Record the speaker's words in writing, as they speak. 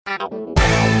Hey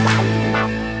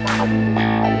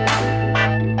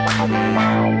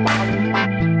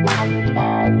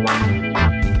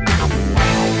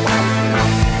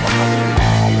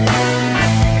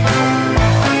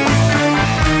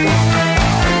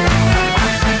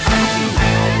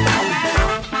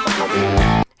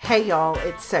y'all,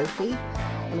 it's Sophie,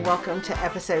 and welcome to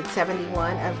episode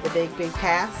 71 of the Big Boo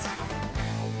Cast.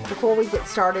 Before we get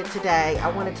started today,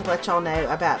 I wanted to let y'all know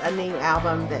about a new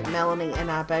album that Melanie and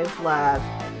I both love.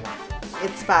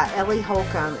 It's by Ellie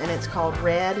Holcomb, and it's called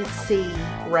Red Sea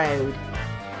Road.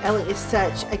 Ellie is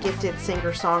such a gifted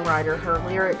singer-songwriter. Her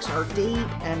lyrics are deep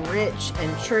and rich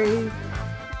and true.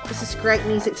 This is great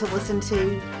music to listen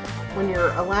to when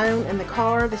you're alone in the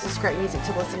car. This is great music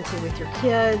to listen to with your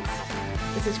kids.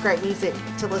 This is great music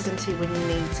to listen to when you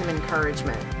need some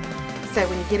encouragement. So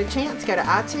when you get a chance, go to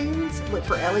iTunes, look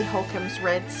for Ellie Holcomb's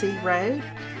Red Sea Road,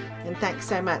 and thanks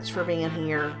so much for being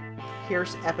here.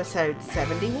 Here's episode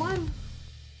 71.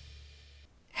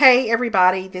 Hey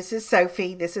everybody, this is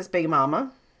Sophie. This is Big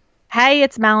Mama. Hey,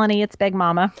 it's Melanie. It's Big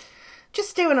Mama.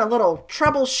 Just doing a little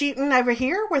troubleshooting over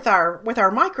here with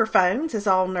our microphones, as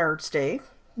all nerds do.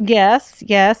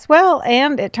 Yes. Well,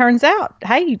 and it turns out,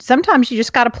 hey, sometimes you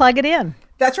just got to plug it in.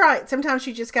 That's right. Sometimes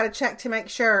you just got to check to make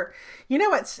sure. You know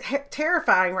what's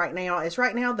terrifying right now is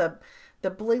the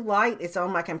blue light is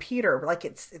on my computer. Like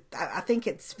I think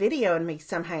it's videoing me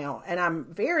somehow, and I'm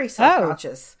very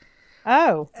self-conscious.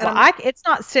 Oh, well, it's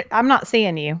not. I'm not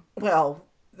seeing you. Well,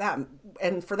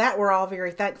 and for that we're all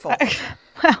very thankful.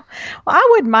 Well, I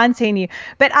wouldn't mind seeing you,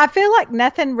 but I feel like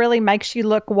nothing really makes you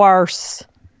look worse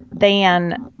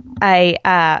than a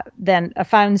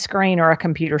phone screen or a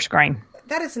computer screen.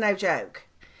 That is no joke.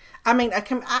 I mean,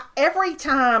 every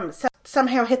time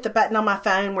somehow hit the button on my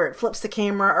phone where it flips the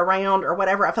camera around or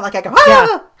whatever, I feel like I go,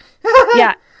 ah!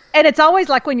 Yeah. And it's always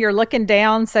like when you're looking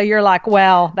down, so you're like,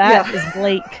 well, that is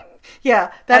bleak.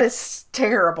 Yeah, that's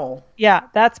terrible. Yeah,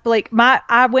 that's bleak.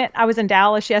 I was in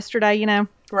Dallas yesterday,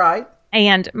 Right.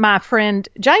 And my friend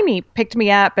Jamie picked me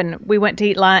up, and we went to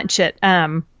eat lunch at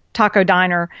Taco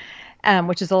Diner,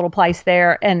 which is a little place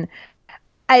there. And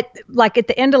at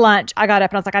the end of lunch, I got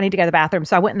up and I was like, I need to go to the bathroom.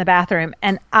 So I went in the bathroom,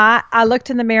 and I looked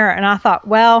in the mirror and I thought,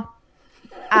 well,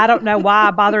 I don't know why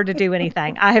I bothered to do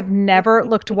anything. I have never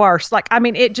looked worse.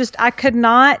 I could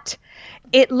not.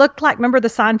 It looked like, remember the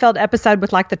Seinfeld episode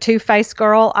with like the two-faced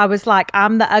girl? I was like,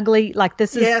 I'm the ugly, like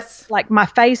this is, yes. Like my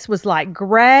face was like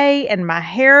gray and my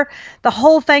hair, the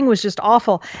whole thing was just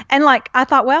awful. And like, I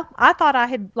thought I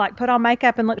had like put on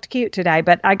makeup and looked cute today,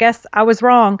 but I guess I was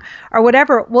wrong or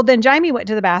whatever. Well, then Jamie went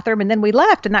to the bathroom and then we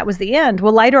left, and that was the end.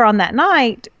 Well, later on that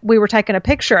night, we were taking a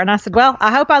picture, and I said, well,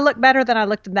 I hope I look better than I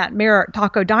looked in that mirror at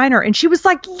Taco Diner. And she was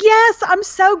like, yes, I'm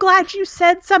so glad you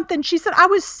said something. She said, I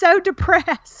was so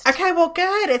depressed. Okay, well, good.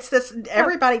 It's this.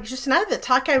 Everybody just know that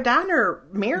Taco Diner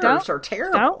mirrors are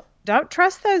terrible. Don't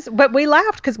trust those. But we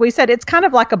laughed because we said it's kind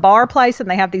of like a bar place, and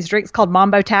they have these drinks called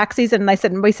Mambo Taxis, and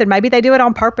we said maybe they do it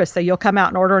on purpose so you'll come out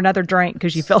and order another drink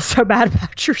because you feel so bad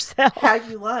about yourself. How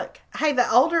you look. Hey,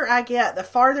 the older I get, the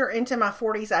farther into my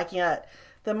 40s I get,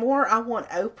 the more I want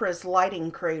Oprah's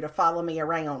lighting crew to follow me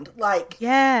around. Like,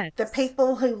 yes. The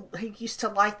people who used to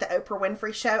light the Oprah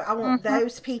Winfrey Show, I want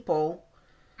those people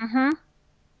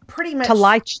pretty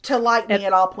much to light me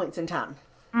at all points in time.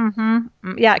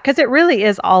 Mm-hmm. Yeah, because it really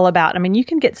is all about, you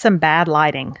can get some bad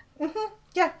lighting. Mm-hmm.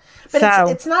 Yeah, but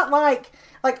it's not like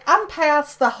I'm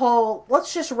past the whole,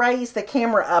 let's just raise the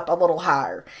camera up a little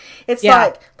higher. It's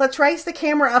like, let's raise the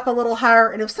camera up a little higher,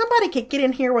 and if somebody could get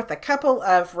in here with a couple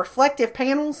of reflective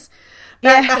panels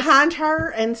behind her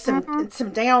and some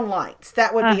down lights,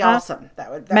 that would be awesome.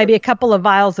 That would maybe a couple of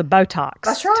vials of Botox.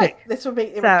 That's right. This would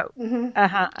be that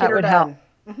would help.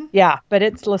 Mm-hmm. Yeah, but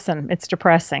it's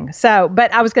depressing. So,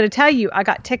 but I was going to tell you, I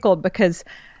got tickled because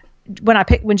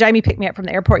when Jamie picked me up from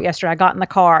the airport yesterday, I got in the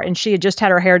car and she had just had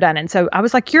her hair done. And so I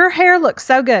was like, your hair looks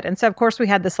so good. And so of course we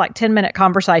had this like 10-minute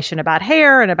conversation about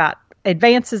hair and about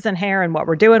advances in hair and what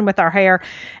we're doing with our hair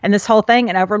and this whole thing.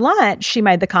 And over lunch, she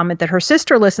made the comment that her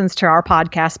sister listens to our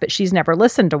podcast, but she's never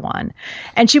listened to one.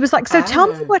 And she was like, so tell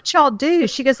me what y'all do.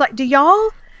 She goes like,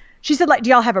 she said, like, do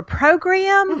y'all have a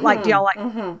program? Like, do y'all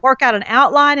work out an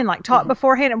outline and like talk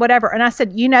beforehand and whatever? And I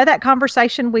said, that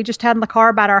conversation we just had in the car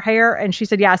about our hair? And she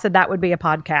said, yeah. I said, that would be a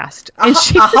podcast. And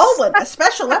a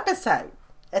special episode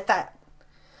at that.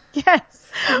 Yes.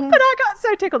 But I got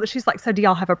so tickled that she's like, so do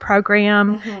y'all have a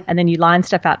program? And then you line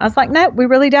stuff out. And I was like, no, we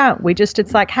really don't.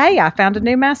 It's like, hey, I found a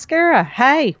new mascara.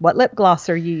 Hey, what lip gloss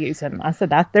are you using? I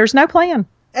said, there's no plan.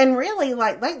 And really,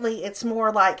 like, lately, it's more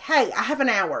like, hey, I have an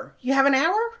hour. You have an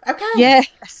hour? Okay.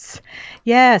 Yes,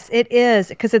 it is.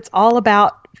 Because it's all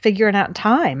about figuring out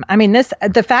time. I mean,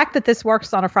 the fact that this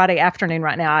works on a Friday afternoon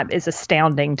right now is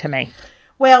astounding to me.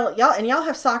 Well, y'all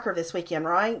have soccer this weekend,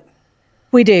 right?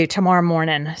 We do tomorrow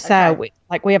morning. So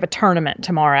we have a tournament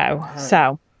tomorrow. Oh.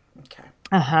 So. Okay.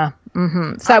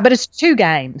 Mm-hmm. So, but it's 2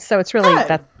 games. So it's really,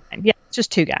 it's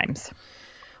just 2 games.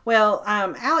 Well,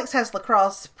 Alex has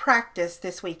lacrosse practice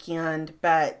this weekend,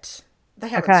 but they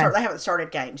haven't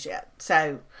started games yet.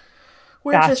 So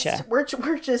we're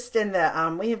just in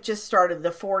the, we have just started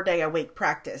the 4-day-a-week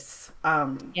practice,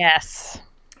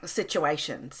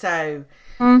 situation. So,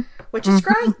 which is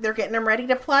great. They're getting them ready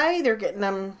to play. They're getting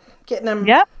them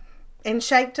in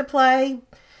shape to play.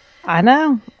 I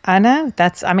know.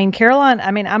 Caroline,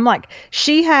 I'm like,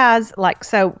 she has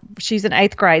so she's in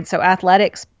 8th grade. So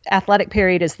athletic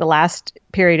period is the last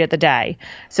period of the day.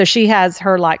 So she has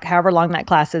her, however long that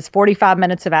class is, 45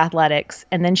 minutes of athletics.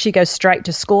 And then she goes straight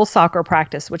to school soccer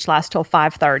practice, which lasts till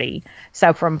 5:30.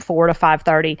 So from 4 to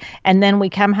 5:30. And then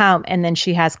we come home and then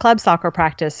she has club soccer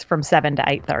practice from 7 to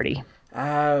 8:30.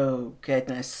 Oh,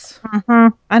 goodness.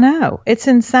 Mm-hmm. I know. It's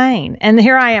insane. And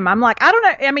here I am. I'm like, I don't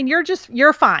know. I mean, you're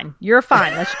fine. You're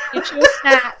fine. Let's get you a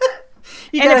snack.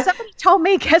 If somebody told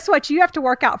me, guess what? You have to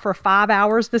work out for 5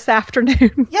 hours this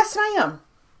afternoon. Yes,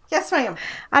 ma'am.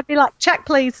 I'd be like, check,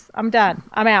 please. I'm done.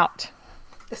 I'm out.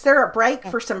 Is there a break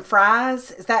for some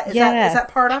fries? Is that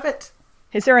part of it?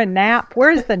 Is there a nap?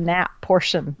 Where is the nap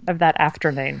portion of that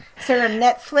afternoon? Is there a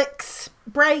Netflix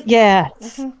break? Yes.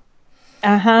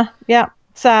 Mm-hmm. Yeah.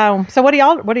 So what are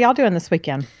y'all doing this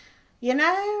weekend?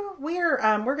 We're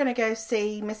going to go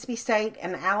see Mississippi State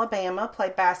and Alabama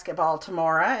play basketball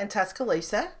tomorrow in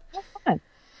Tuscaloosa. Oh, fun.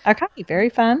 Okay, very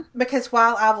fun. Because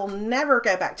while I will never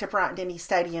go back to Bryant-Denny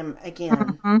Stadium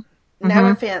again, no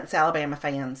offense, Alabama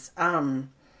fans,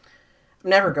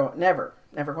 never going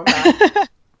back.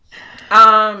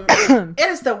 It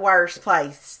is the worst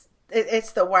place.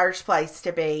 It's the worst place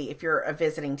to be if you're a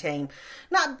visiting team.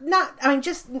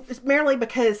 Just merely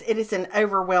because it is an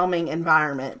overwhelming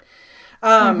environment.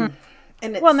 And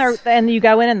you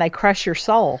go in and they crush your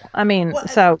soul. Anyway,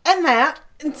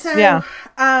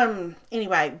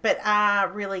 but I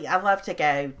love to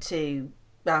go to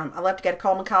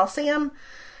Coleman Coliseum.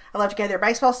 I love to go to their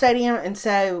baseball stadium. And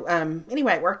so,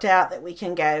 it worked out that we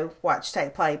can go watch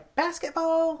State play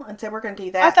basketball. And so we're going to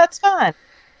do that. Oh, that's fun.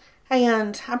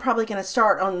 And I'm probably going to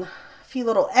start on a few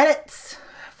little edits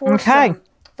for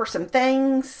some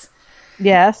things.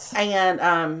 Yes.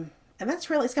 And that's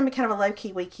really, it's going to be kind of a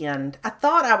low-key weekend. I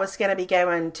thought I was going to be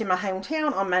going to my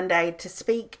hometown on Monday to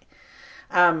speak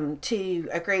to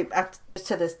a group,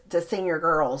 to the senior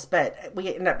girls, but we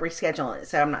ended up rescheduling it,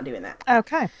 so I'm not doing that.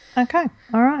 Okay.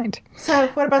 All right. So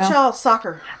what about y'all?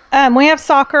 Soccer? We have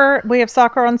soccer. We have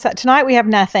soccer on set. Tonight we have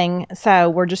nothing, so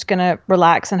we're just going to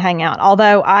relax and hang out.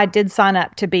 Although I did sign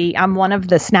up I'm one of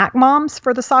the snack moms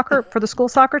for the school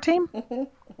soccer team.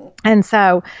 And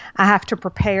so I have to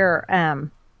prepare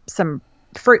some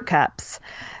fruit cups.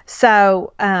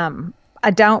 So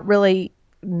I don't really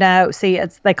know. See,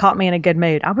 they caught me in a good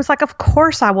mood. I was like, of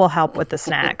course I will help with the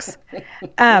snacks.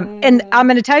 And I'm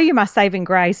going to tell you my saving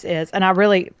grace is, and I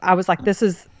was like, this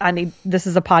is a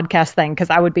podcast thing, because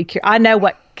I would be curious. I know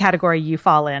what category you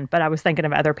fall in, but I was thinking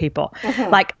of other people.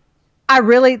 Like, you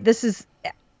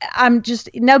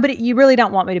really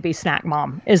don't want me to be snack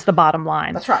mom is the bottom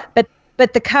line. That's right.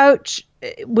 But the coach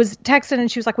was texting and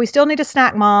she was like, we still need a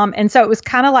snack mom. And so it was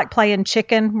kind of like playing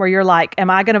chicken, where you're like, am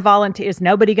I going to volunteer? Is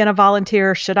nobody going to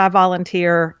volunteer? Should I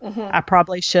volunteer? I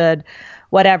probably should.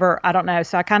 Whatever. I don't know.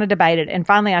 So I kind of debated. And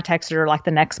finally I texted her the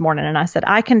next morning and I said,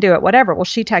 I can do it, whatever. Well,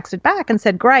 she texted back and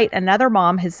said, great. Another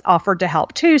mom has offered to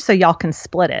help too, so y'all can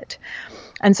split it.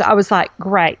 And so I was like,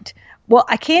 great. Well,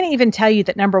 I can't even tell you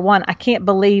that, number one, I can't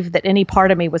believe that any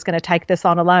part of me was going to take this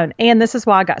on alone. And this is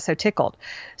why I got so tickled.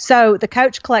 So the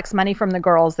coach collects money from the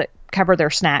girls that cover their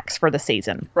snacks for the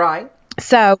season. Right.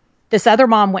 So this other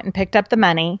mom went and picked up the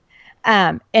money.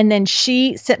 And then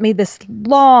she sent me this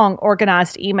long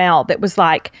organized email that was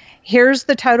like, here's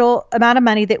the total amount of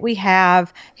money that we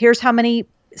have. Here's how many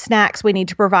snacks we need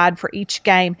to provide for each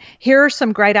game. Here are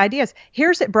some great ideas.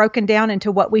 Here's it broken down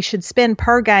into what we should spend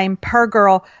per game, per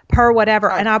girl, per whatever.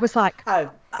 And I was like, I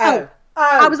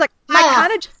was like, math. I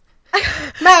kind of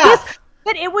just math.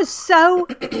 But it was so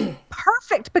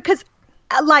perfect, because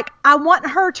I want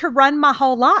her to run my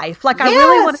whole life. I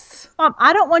really want to, Mom,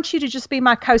 I don't want you to just be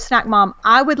my co-snack mom.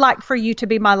 I would like for you to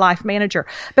be my life manager,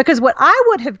 because what I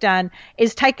would have done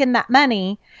is taken that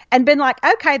money and been like,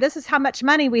 okay, this is how much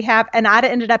money we have. And I'd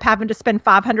ended up having to spend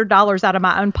 $500 out of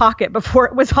my own pocket before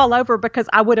it was all over, because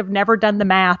I would have never done the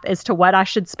math as to what I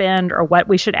should spend or what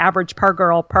we should average per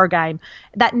girl, per game.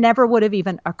 That never would have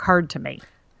even occurred to me.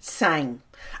 Same.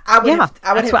 I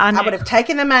would have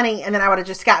taken the money, and then I would have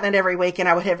just gotten it every week, and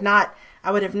I would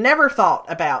have never thought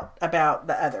about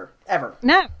the other ever.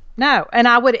 No. And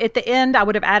I would, at the end, I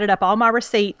would have added up all my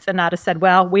receipts, and I'd have said,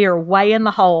 well, we are way in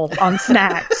the hole on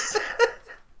snacks.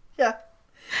 Yeah.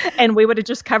 And we would have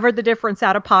just covered the difference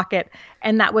out of pocket,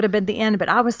 and that would have been the end. But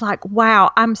I was like,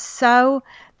 wow,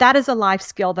 that is a life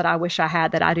skill that I wish I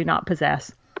had that I do not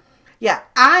possess. Yeah.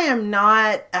 I am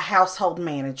not a household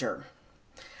manager.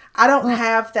 I don't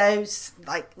have those,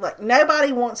 like,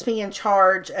 nobody wants me in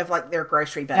charge of, like, their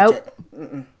grocery budget.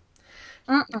 Nope.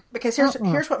 Because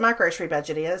here's what my grocery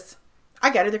budget is.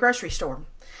 I go to the grocery store.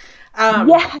 There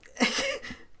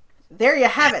you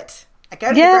have it. I go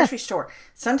to the grocery store.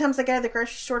 Sometimes I go to the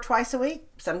grocery store twice a week.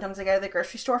 Sometimes I go to the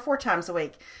grocery store 4 times a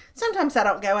week. Sometimes I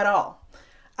don't go at all.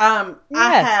 I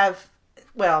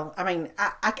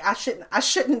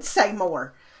shouldn't say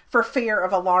more for fear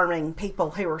of alarming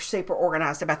people who are super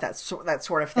organized about that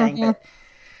sort of thing. Mm-hmm.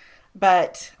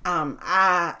 But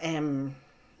I am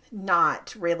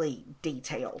not really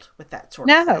detailed with that sort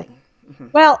of thing. Mm-hmm.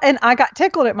 Well, and I got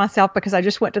tickled at myself because I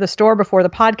just went to the store before the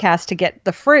podcast to get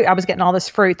the fruit. I was getting all this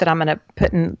fruit that I'm going to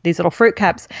put in these little fruit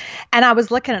cups. And I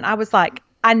was looking and I was like,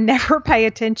 I never pay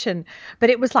attention, but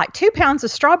it was like 2 pounds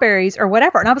of strawberries or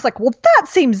whatever. And I was like, well, that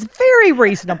seems very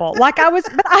reasonable. But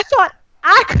I thought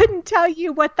I couldn't tell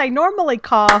you what they normally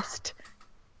cost.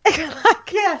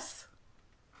 Yes.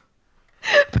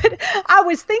 But I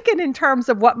was thinking in terms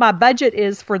of what my budget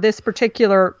is for this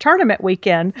particular tournament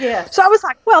weekend. Yes. So I was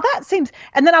like, well, that seems,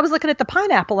 and then I was looking at the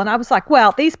pineapple and I was like,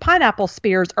 well, these pineapple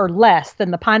spears are less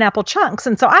than the pineapple chunks.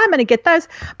 And so I'm going to get those.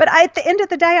 But at the end of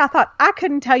the day, I thought I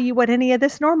couldn't tell you what any of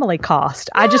this normally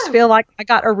cost. No. I just feel like I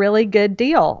got a really good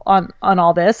deal on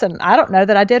all this. And I don't know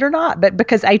that I did or not, but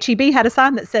because H-E-B had a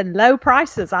sign that said low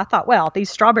prices, I thought, well,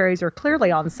 these strawberries are clearly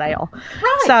on sale.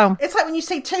 Right. So it's like when you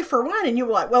say 2 for $1 and you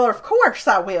were like, well, of course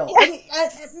I will.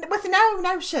 Yes. With no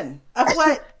notion of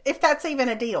what, if that's even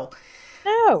a deal.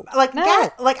 No.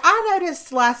 I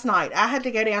noticed last night, I had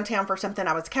to go downtown for something.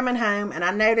 I was coming home and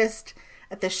I noticed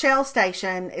at the Shell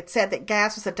station, it said that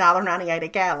gas was $1.98 a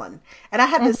gallon. And I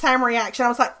had the same reaction. I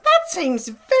was like, that seems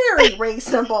very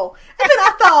reasonable. And then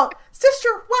I thought,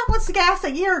 sister, what was the gas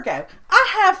a year ago? I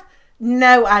have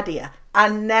no idea. I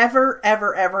never,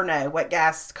 ever, ever know what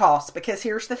gas costs because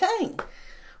here's the thing.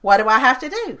 What do I have to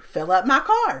do? Fill up my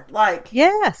card.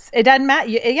 Yes, it doesn't matter.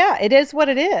 Yeah, it is what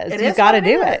it is. You've got to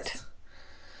do it.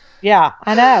 Yeah,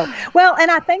 I know. Well,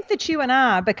 and I think that you and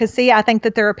I, because I think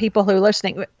that there are people who are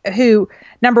listening who,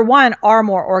 number one, are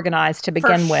more organized to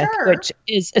begin with, which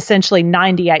is essentially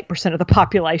 98% of the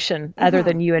population other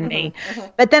than you and me. Mm-hmm.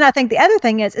 But then I think the other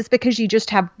thing is because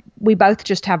we both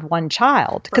just have one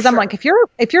child. Because I'm like, if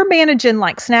you're managing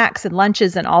like snacks and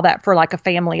lunches and all that for like a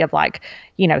family of 3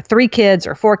 kids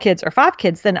or 4 kids or 5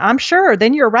 kids, then I'm sure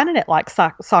then you're running it like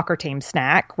soccer team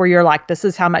snack where you're like, this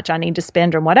is how much I need to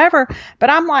spend or whatever.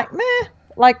 But I'm like, meh,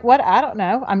 like what? I don't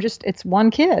know. it's one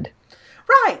kid.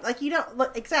 Right. Like you don't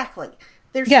look exactly.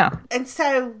 And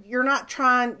so you're not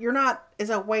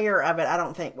as aware of it, I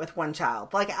don't think, with one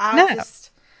child. Like I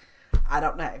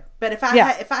don't know. But if I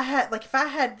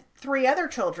had 3 other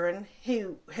children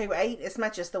who ate as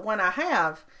much as the one I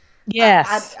have,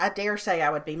 yes, I dare say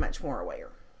I would be much more aware.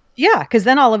 Yeah, because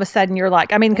then all of a sudden you're like,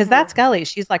 because that's Gully.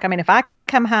 She's like, if I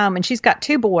come home and she's got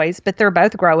 2 boys, but they're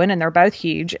both growing and they're both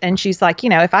huge. And she's like,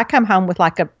 if I come home with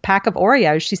like a pack of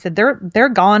Oreos, she said, they're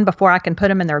gone before I can put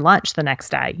them in their lunch the next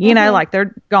day. Like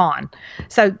they're gone.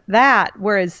 So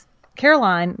whereas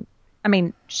Caroline,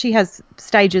 she has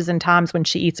stages and times when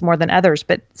she eats more than others,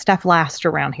 but stuff lasts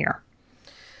around here.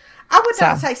 I would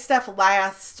not say stuff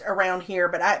lasts around here,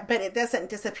 but it doesn't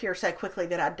disappear so quickly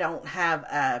that I don't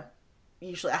have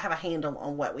usually I have a handle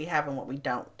on what we have and what we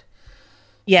don't.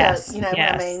 Yes. So, what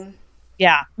I mean?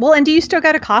 Yeah. Well, and do you still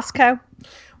go to Costco?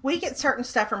 We get certain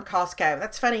stuff from Costco.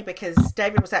 That's funny because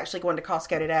David was actually going to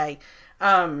Costco today.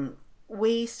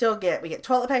 We get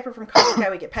toilet paper from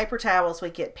Costco. We get paper towels. We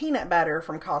get peanut butter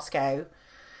from Costco.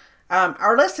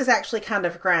 Our list has actually kind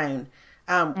of grown.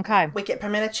 Okay. We get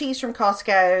pimento cheese from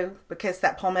Costco because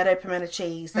that Palmetto pimento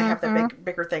cheese, they have the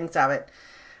bigger things of it.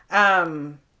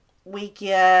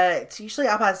 Usually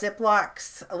I'll buy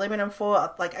Ziplocs, aluminum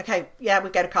foil. We go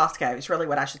to Costco is really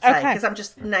what I should say because I'm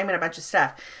just naming a bunch of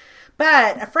stuff.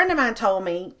 But a friend of mine told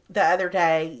me the other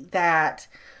day that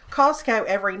Costco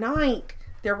every night,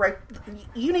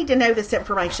 you need to know this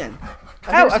information.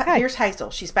 Okay. Here's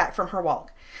Hazel. She's back from her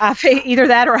walk. Either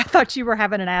that or I thought you were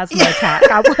having an asthma attack.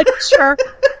 I wasn't sure.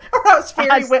 Or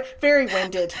I was very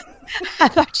winded. I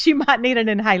thought you might need an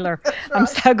inhaler. Right. I'm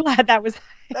so glad that was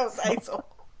Hazel.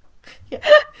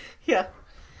 Yeah.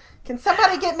 Can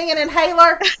somebody get me an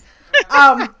inhaler?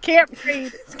 Can't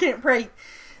breathe. Can't breathe.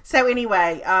 So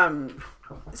anyway, my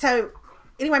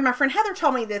friend Heather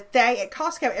told me that they, at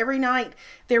Costco, every night,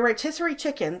 their rotisserie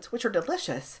chickens, which are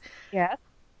delicious. Yeah.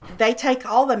 They take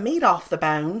all the meat off the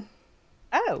bone.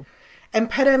 Oh. And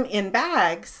put them in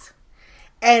bags.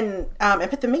 And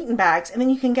put the meat in bags. And then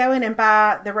you can go in and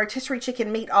buy the rotisserie chicken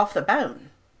meat off the bone.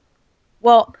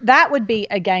 Well, that would be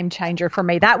a game changer for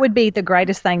me. That would be the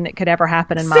greatest thing that could ever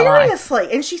happen in my life.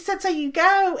 Seriously. And she said, so you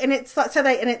go, and it's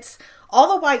it's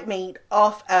all the white meat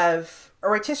off of a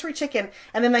rotisserie chicken,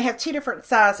 and then they have 2 different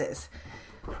sizes.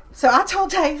 So I told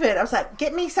David, I was like,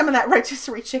 get me some of that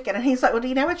rotisserie chicken. And he's like, well, do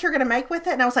you know what you're going to make with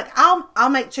it? And I was like, I'll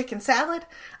make chicken salad.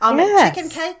 I'll make chicken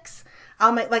cakes.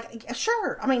 I'll make,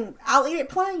 sure. I mean, I'll eat it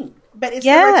plain. But it's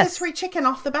the rotisserie chicken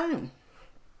off the bone.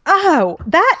 Oh,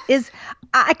 that is,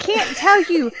 I can't tell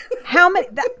you how many,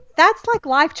 that's like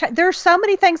life change. There's so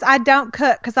many things I don't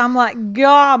cook because I'm like,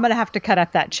 God, I'm going to have to cut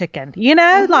up that chicken, and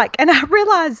I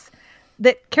realize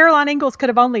that Caroline Ingalls could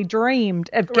have only dreamed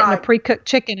of getting a pre-cooked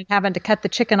chicken and having to cut the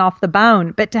chicken off the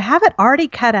bone. But to have it already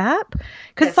cut up,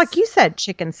 because like you said,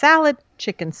 chicken salad,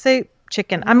 chicken soup,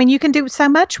 chicken. I mean, you can do so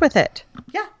much with it.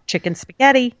 Yeah. Chicken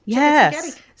spaghetti. Yes.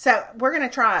 Spaghetti. So we're going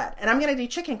to try it. And I'm going to do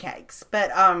chicken cakes.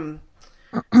 But so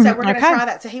we're going to try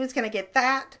that. So he was going to get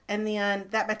that. And then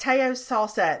that Mateo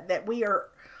salsa that we are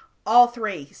all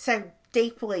three so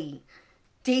deeply,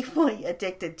 deeply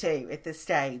addicted to at this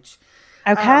stage.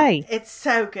 Okay. It's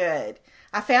so good.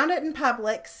 I found it in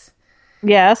Publix.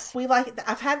 Yes. We like it.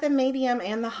 I've had the medium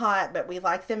and the hot, but we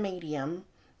like the medium.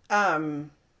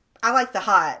 I like the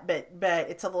hot, but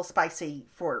it's a little spicy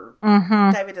for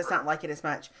David does not like it as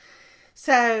much.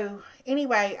 So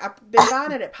anyway, I've been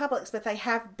buying it at Publix, but they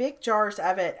have big jars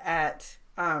of it at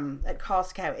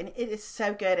Costco, and it is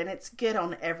so good, and it's good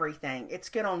on everything. It's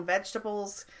good on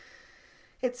vegetables.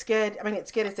 It's good. I mean,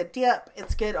 it's good as a dip.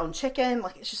 It's good on chicken.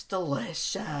 Like, it's just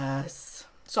delicious.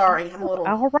 Sorry, I'm a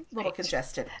little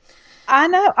congested. I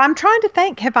know. I'm trying to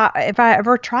think. Have I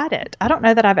ever tried it? I don't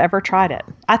know that I've ever tried it.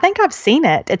 I think I've seen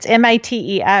it. It's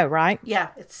Mateo, right? Yeah,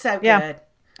 it's so good. Yeah.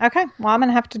 Okay. Well,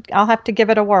 I'll have to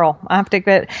give it a whirl. I have to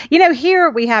give it,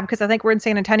 here we have, because I think we're in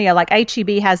San Antonio, like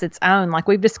H-E-B has its own, like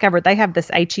we've discovered they have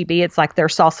this H-E-B. It's like their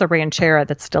salsa ranchera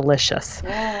that's delicious.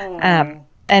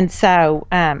 And so,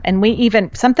 and we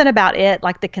even, something about it,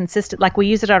 like the consistent, like we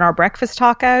use it on our breakfast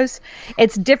tacos.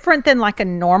 It's different than like a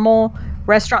normal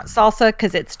restaurant salsa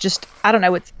because it's just, I don't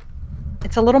know, it's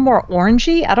a little more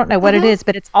orangey. I don't know what it is,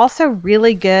 but it's also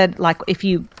really good. Like if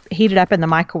you heat it up in the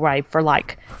microwave for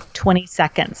like 20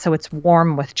 seconds, so it's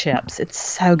warm with chips. It's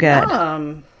so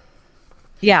good.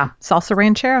 Yeah, salsa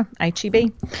ranchera,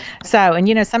 H-E-B. So,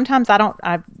 and sometimes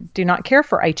I do not care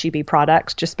for H-E-B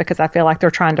products just because I feel like they're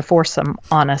trying to force them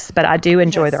on us, but I do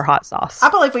enjoy their hot sauce.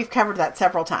 I believe we've covered that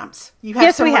several times. We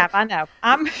have. I know.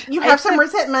 You have some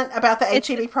resentment about the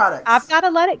H-E-B products. I've got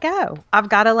to let it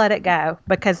go.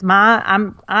 Because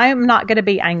I'm not going to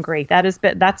be angry.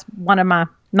 That's one of my,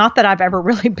 not that I've ever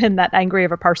really been that angry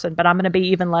of a person, but I'm going to be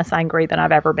even less angry than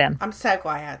I've ever been. I'm so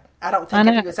glad. I don't think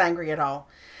he was angry at all.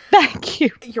 Thank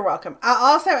you. You're welcome. I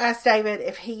also asked David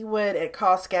if he would, at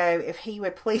Costco, if he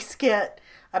would please get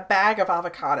a bag of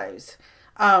avocados.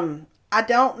 I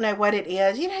don't know what it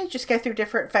is. You just go through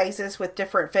different phases with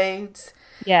different foods.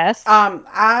 Yes.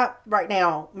 Right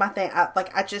now, my thing,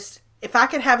 if I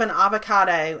could have an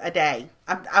avocado a day,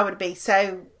 I would be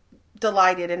so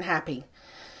delighted and happy.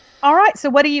 All right. So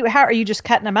how are you just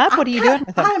cutting them up? What are you doing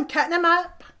with them? I am cutting them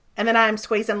up, and then I am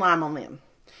squeezing lime on them.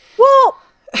 Well,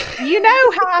 you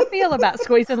know how I feel about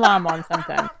squeezing lime on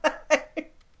something.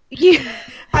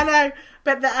 I know,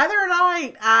 but the other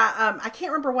night, I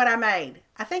can't remember what I made.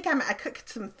 I think I cooked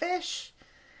some fish.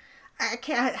 I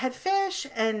had fish,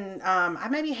 and I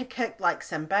maybe had cooked like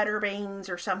some butter beans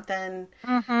or something.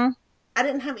 Mm-hmm. I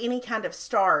didn't have any kind of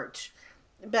starch,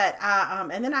 but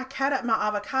and then I cut up my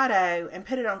avocado and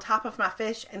put it on top of my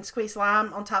fish and squeezed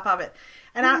lime on top of it.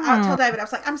 And I told David, I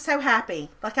was like, I'm so happy.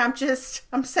 Like I'm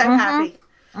so happy.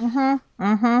 The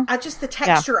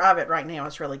texture of it right now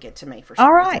is really good to me for some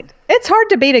reason. It's hard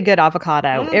to beat a good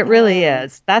avocado. It really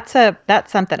is. That's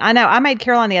something. I know. I made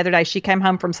Caroline the other day. She came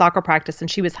home from soccer practice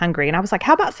and she was hungry. And I was like,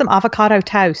 how about some avocado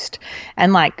toast?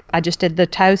 And like, I just did the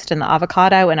toast and the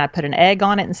avocado and I put an egg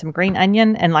on it and some green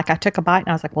onion. And like, I took a bite and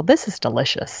I was like, well, this is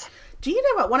delicious. Do you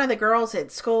know what one of the girls at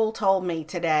school told me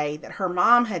today that her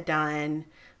mom had done?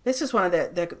 This is one of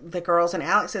the girls in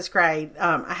Alex's grade.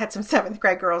 I had some 7th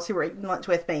grade girls who were eating lunch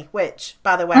with me, which,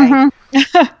 by the way,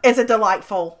 is a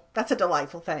delightful That's a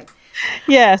delightful thing.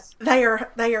 Yes. They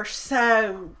are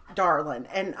so darling.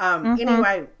 And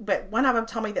anyway, but one of them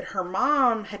told me that her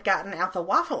mom had gotten out the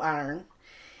waffle iron,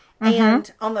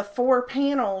 and on the 4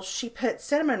 panels she put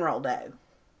cinnamon roll dough.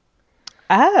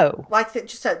 Oh, Like that,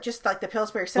 just like the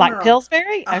Pillsbury cinnamon roll. like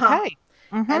Pillsbury? Okay.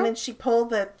 And then she pulled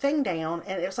the thing down,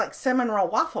 and it was like cinnamon roll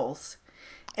waffles.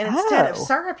 And instead of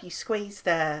syrup, you squeeze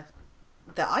the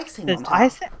icing on top.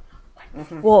 Icing?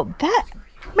 Well, how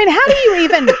do you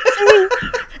even...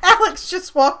 Alex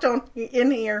just walked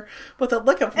in here with a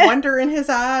look of wonder in his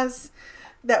eyes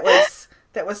that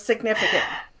was significant.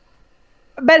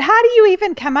 But how do you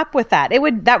even come up with that?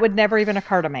 That would never even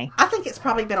occur to me. I think it's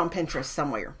probably been on Pinterest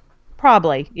somewhere.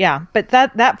 Probably, yeah. But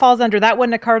that falls under, that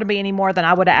wouldn't occur to me any more than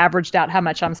I would have averaged out how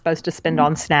much I'm supposed to spend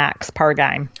on snacks per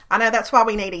game. I know, that's why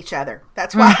we need each other.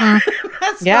 That's why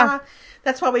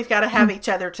that's why we've got to have each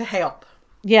other to help.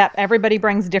 Yeah, everybody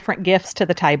brings different gifts to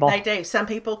the table. They do. Some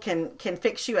people can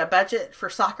fix you a budget for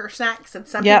soccer snacks, and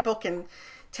some people can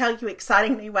tell you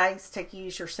exciting new ways to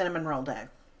use your cinnamon roll dough.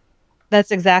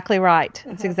 That's exactly right.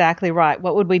 That's exactly right.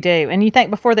 What would we do? And you think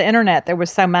before the internet, there was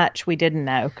so much we didn't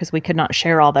know because we could not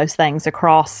share all those things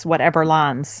across whatever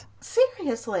lines.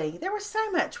 Seriously, there was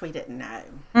so much we didn't know.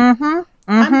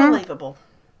 Unbelievable.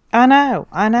 I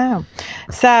know.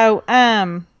 So,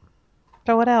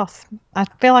 so what else? I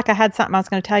feel like I had something I was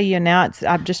going to tell you, and now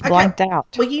I've just blanked out.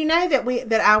 Well, you know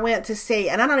that I went to see,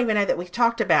 and I don't even know that we've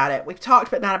talked about it. We've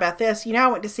talked, but not about this. You know, I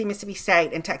went to see Mississippi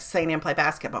State and Texas A&M play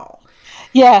basketball.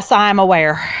 Yes, I am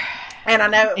aware. And I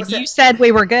know you said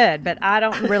we were good, but I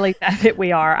don't really know that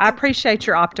we are. I appreciate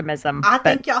your optimism. I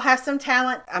think y'all have some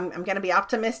talent. I'm going to be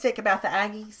optimistic about the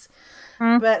Aggies.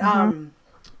 But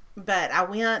I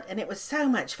went, and it was so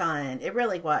much fun. It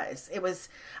really was. It was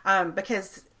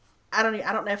because I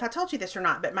don't know if I told you this or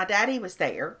not, but my daddy was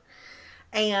there.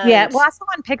 And yeah, well, I saw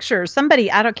in pictures. Somebody,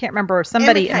 can't remember.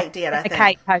 Somebody, Kate did, I think.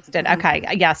 Kate posted. Okay,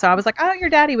 yeah. So I was like, oh, your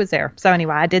daddy was there. So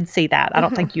anyway, I did see that. I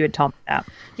don't think you had told me that.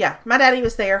 Yeah, my daddy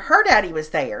was there. Her daddy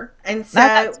was there, and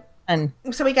so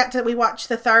we watched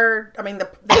the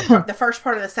first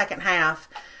part of the second half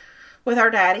with our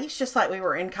daddies, just like we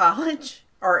were in college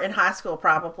or in high school,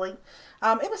 probably.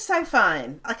 It was so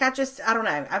fun. Like I don't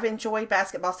know. I've enjoyed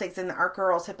basketball season. Our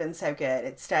girls have been so good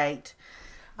at State.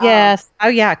 Yes. Oh,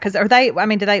 yeah. Because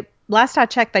last I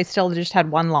checked, they still just had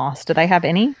one loss. Do they have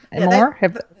any more?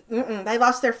 They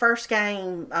lost their first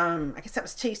game. I guess that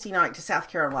was Tuesday night to South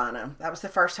Carolina. That was the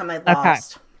first time they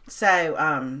lost. Okay.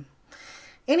 So,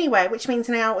 anyway, which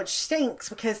stinks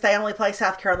because they only play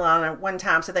South Carolina one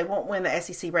time, so they won't win the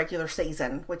SEC regular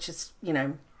season, which is,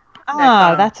 no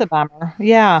that's a bummer.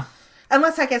 Yeah.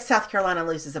 Unless I guess South Carolina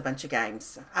loses a bunch of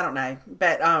games. I don't know.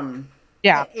 But,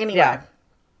 yeah. Anyway. Yeah.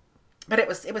 But it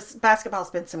was basketball's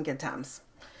been some good times.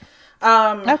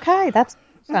 Okay, that's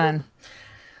fun.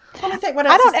 Let me think what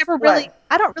else.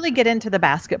 I don't really get into the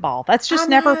basketball. That's just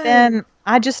never been.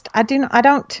 I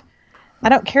don't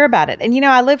care about it. And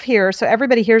I live here, so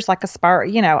everybody here's like a Spur.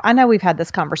 I know we've had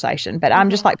this conversation, but I'm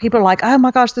just like, people are like, oh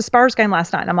my gosh, the Spurs game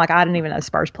last night. And I'm like, I didn't even know the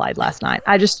Spurs played last night.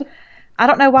 I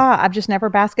don't know why. I've just never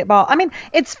basketball. I mean,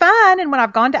 it's fun. And when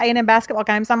I've gone to A&M basketball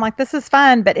games, I'm like, this is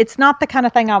fun, but it's not the kind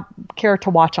of thing I care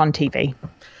to watch on TV.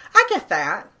 I get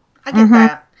that.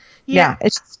 Yeah,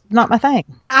 it's just not my thing.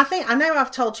 I know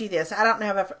I've told you this. I don't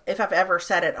know if I've ever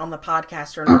said it on the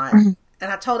podcast or not. And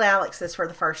I told Alex this for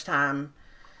the first time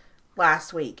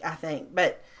last week, I think.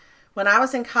 But when I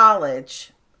was in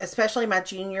college, especially my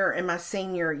junior and my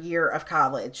senior year of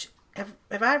college, have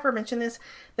I ever mentioned this?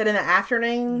 That in the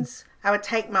afternoons, I would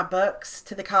take my books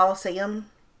to the Coliseum.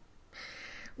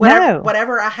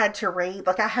 Whatever I had to read,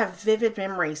 like I have vivid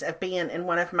memories of being in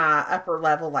one of my upper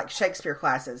level, like Shakespeare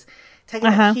classes, taking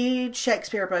a huge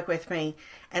Shakespeare book with me,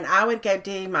 and I would go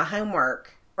do my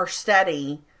homework or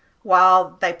study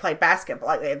while they played basketball,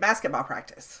 like they had basketball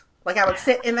practice. Like I would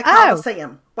sit in the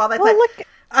Coliseum while they played.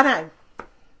 I know.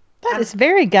 That is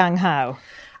very gung-ho.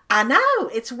 I know.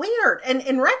 It's weird. And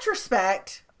in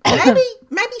retrospect, maybe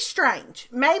strange.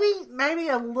 Maybe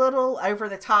a little over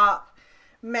the top.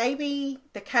 Maybe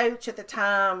the coach at the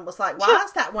time was like, why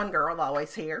is that one girl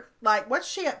always here? Like, what's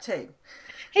she up to?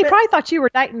 He probably thought you were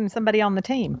dating somebody on the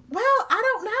team. Well, I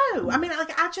don't know. I mean,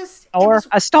 like, Or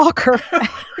a stalker. I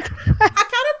kind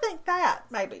of think that,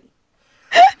 maybe.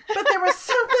 But there was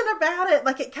something about it,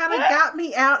 like it kind of got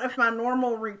me out of my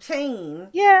normal routine.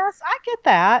 Yes, I get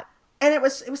that. And it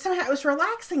was somehow, it was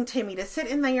relaxing to me to sit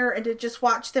in there and to just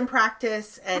watch them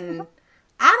practice. And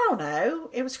I don't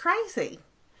know, it was crazy.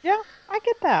 Yeah, I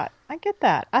get that. I get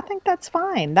that. I think that's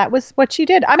fine. That was what you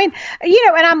did. I mean,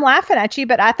 and I'm laughing at you,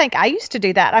 but I think I used to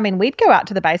do that. I mean, we'd go out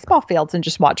to the baseball fields and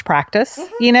just watch practice.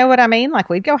 Mm-hmm. You know what I mean? Like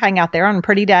we'd go hang out there on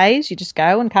pretty days. You just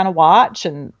go and kind of watch.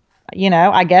 And,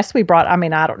 I guess I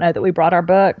don't know that we brought our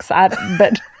books,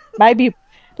 but maybe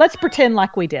let's pretend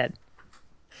like we did.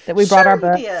 That we brought our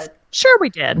books. Did. Sure we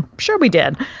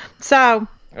did. So,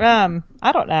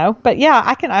 I don't know. But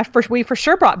yeah, we for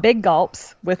sure brought big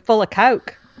gulps full of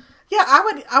Coke. Yeah,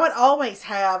 I would always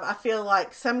have, I feel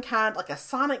like some kind, like a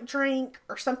Sonic drink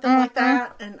or something like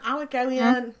that. And I would go in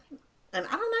and I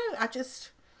don't know,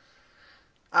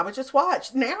 I would just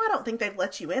watch. Now I don't think they'd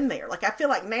let you in there. Like I feel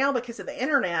like now because of the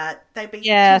internet, they'd be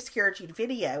too scared you'd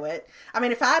video it. I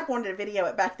mean, if I'd wanted to video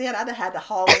it back then, I'd have had to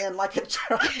haul in like a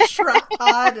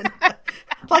tripod and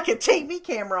like a TV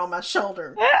camera on my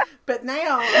shoulder. But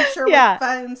now I'm sure with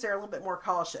phones, they're a little bit more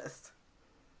cautious.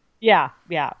 Yeah.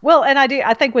 Well, and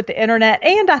I think with the internet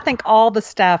and I think all the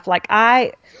stuff like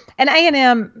and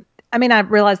A&M, I mean, I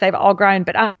realize they've all grown,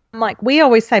 but I'm like, we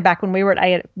always say back when we were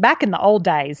back in the old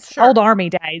days, old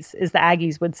Army days, as the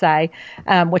Aggies would say,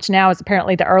 which now is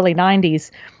apparently the early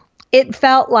 90s. It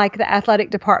felt like the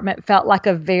athletic department felt like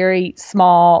a very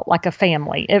small, like a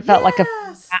family. It felt like a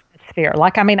atmosphere.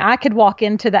 Like, I mean, I could walk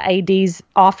into the AD's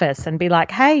office and be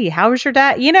like, hey, how was your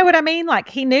dad? You know what I mean? Like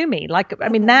he knew me. Like, I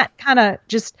mean, that kind of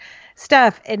just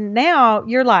stuff. And now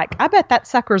you're like, I bet that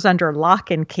sucker's under lock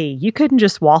and key. You couldn't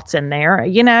just waltz in there,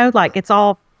 like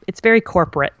it's very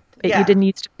corporate. You didn't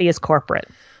used to be as corporate.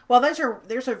 Well,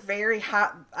 there's a very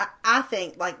high, I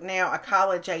think like now a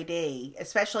college AD,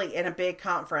 especially in a big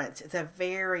conference, it's a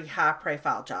very high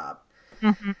profile job.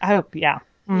 Mm-hmm. I hope, yeah.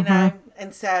 Mm-hmm.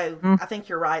 And so I think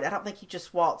you're right. I don't think you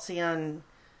just waltz in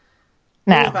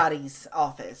anybody's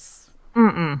office.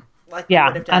 Mm-mm. Like we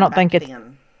would have done I don't back think it's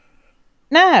then.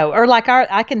 No, or like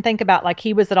I can think about like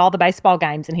he was at all the baseball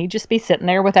games and he'd just be sitting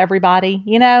there with everybody,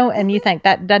 and you think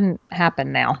that doesn't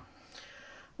happen now.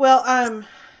 Well,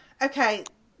 okay,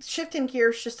 shifting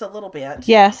gears just a little bit.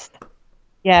 Yes.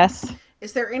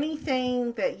 Is there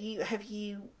anything that have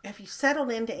you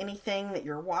settled into anything that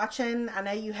you're watching? I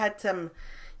know you had some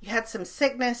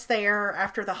sickness there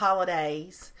after the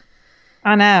holidays.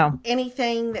 I know.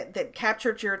 Anything that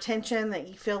captured your attention that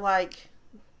you feel like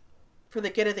for the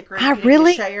good of the group you need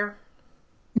to share?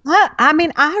 I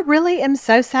mean, I really am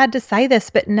so sad to say this,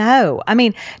 but no. I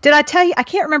mean, did I tell you? I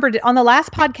can't remember. On the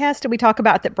last podcast, did we talk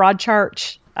about that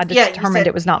Broadchurch? I just determined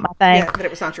it was not my thing. Yeah, that it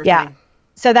was not your thing.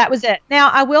 So that was it. Now,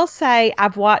 I will say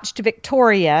I've watched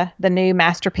Victoria, the new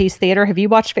Masterpiece Theater. Have you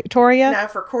watched Victoria? No,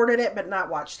 I've recorded it, but not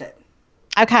watched it.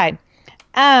 Okay.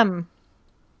 I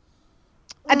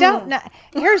don't know.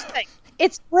 Here's the thing.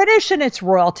 It's British and it's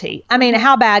royalty. I mean,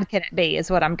 how bad can it be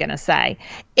is what I'm going to say.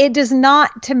 It does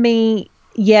not, to me,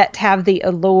 yet have the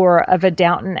allure of a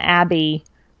Downton Abbey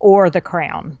or The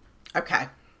Crown. Okay.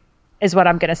 Is what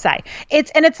I'm going to say.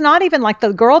 It's not even like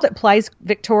the girl that plays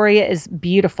Victoria is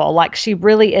beautiful. Like she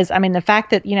really is. I mean, the fact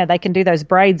that, they can do those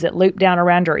braids that loop down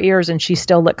around her ears and she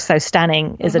still looks so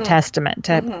stunning is a testament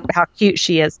to how cute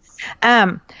she is.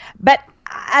 But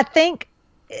I think,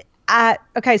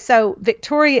 so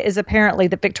Victoria is apparently,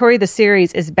 the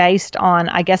series is based on,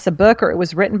 I guess, a book, or it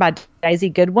was written by Daisy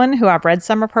Goodwin, who I've read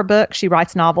some of her books. She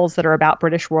writes novels that are about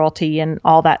British royalty and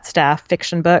all that stuff,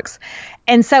 fiction books.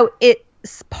 And so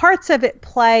parts of it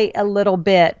play a little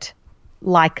bit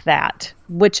like that,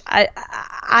 which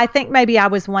I think maybe I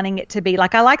was wanting it to be.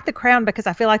 Like, I like The Crown because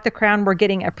I feel like The Crown we're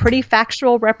getting a pretty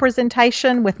factual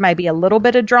representation with maybe a little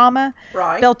bit of drama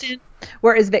built in.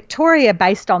 Whereas Victoria,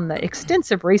 based on the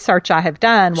extensive research I have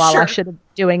done while I should have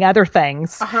been doing other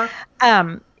things,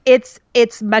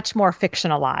 it's much more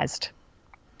fictionalized.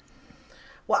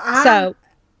 Well, I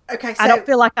don't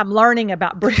feel like I'm learning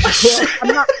about British royalty.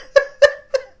 I'm not.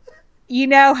 You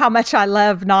know how much I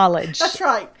love knowledge. That's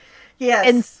right. Yes.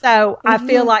 And so I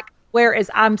feel like, whereas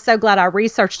I'm so glad I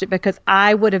researched it because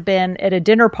I would have been at a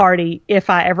dinner party if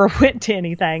I ever went to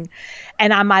anything.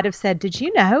 And I might have said, did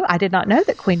you know, I did not know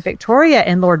that Queen Victoria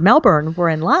and Lord Melbourne were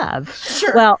in love.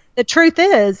 Sure. Well, the truth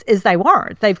is they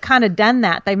weren't. They've kind of done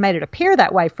that. They've made it appear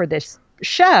that way for this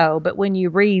show. But when you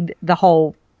read the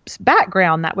whole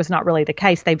background, that was not really the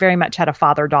case. They very much had a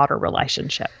father-daughter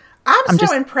relationship. I'm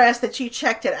so impressed that you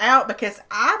checked it out because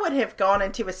I would have gone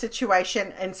into a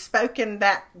situation and spoken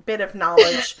that bit of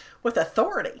knowledge with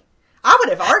authority. I would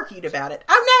have argued about it.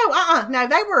 Oh, no,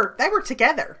 they were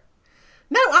together.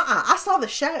 No, I saw the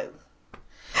show.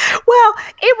 Well,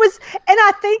 it was, and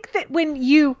I think that when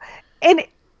you, and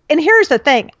here's the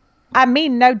thing, I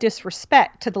mean no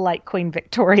disrespect to the late Queen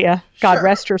Victoria, God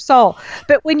rest her soul.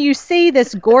 But when you see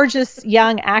this gorgeous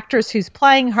young actress who's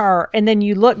playing her, and then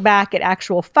you look back at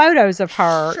actual photos of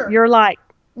her, you're like,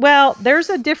 well, there's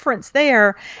a difference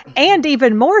there. And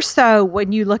even more so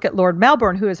when you look at Lord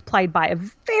Melbourne, who is played by a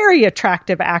very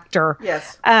attractive actor.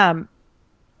 Yes.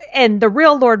 And the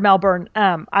real Lord Melbourne,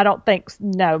 I don't think,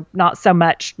 not so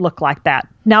much look like that.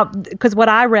 Now, because what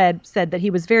I read said that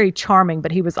he was very charming,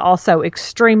 but he was also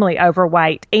extremely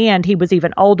overweight, and he was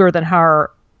even older than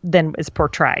her than is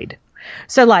portrayed.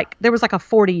 So, like, there was like a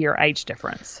 40-year age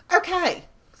difference. Okay.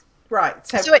 Right.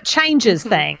 So it changes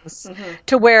things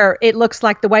to where it looks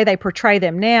like the way they portray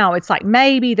them now, it's like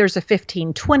maybe there's a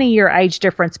 15, 20-year age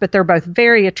difference, but they're both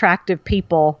very attractive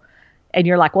people. And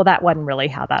you're like, well, that wasn't really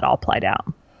how that all played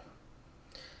out.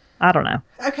 I don't know.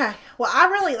 Okay. Well, I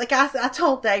really, I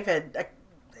told David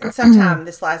sometime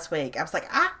this last week, I was like,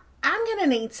 I'm going to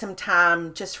need some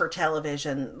time just for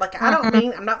television. Like, I don't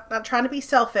mean, I'm not trying to be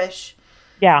selfish.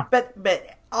 Yeah. But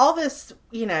all this,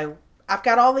 I've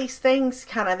got all these things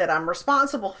kind of that I'm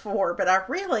responsible for, but I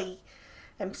really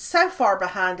am so far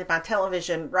behind in my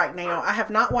television right now. I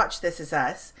have not watched This Is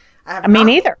Us. Me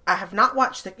neither. I have not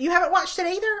watched it. You haven't watched it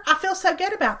either? I feel so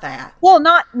good about that. Well,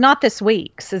 not this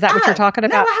week's. Is that what you're talking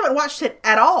about? No, I haven't watched it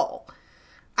at all.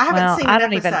 I haven't seen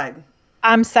an episode.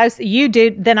 I'm so, you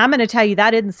do, then I'm going to tell you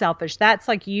that isn't selfish. That's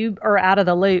like you are out of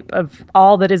the loop of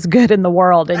all that is good in the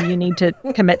world, and you need to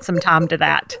commit some time to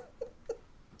that.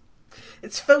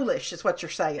 It's foolish, is what you're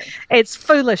saying. It's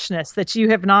foolishness that you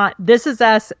have not. This Is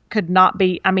Us could not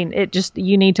be. I mean,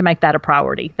 you need to make that a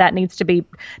priority. That needs to be.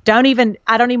 I don't even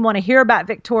want to hear about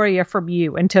Victoria from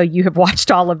you until you have watched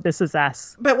all of This Is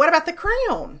Us. But what about The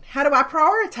Crown? How do I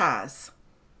prioritize?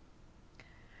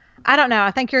 I don't know. I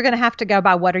think you're going to have to go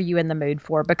by what are you in the mood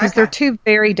for, because they're two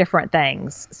very different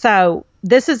things. So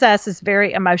This Is Us is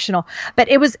very emotional, but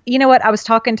it was, you know what? I was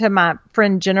talking to my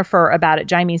friend Jennifer about it.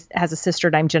 Jamie has a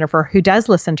sister named Jennifer who does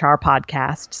listen to our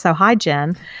podcast. So hi,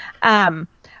 Jen.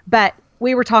 But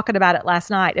we were talking about it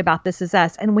last night about This Is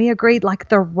Us, and we agreed, like,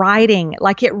 the writing,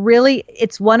 like,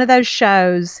 it's one of those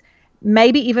shows,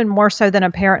 maybe even more so than a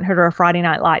Parenthood or a Friday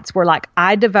Night Lights, where, like,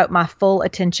 I devote my full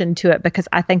attention to it because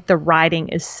I think the writing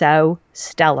is so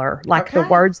stellar. Like, the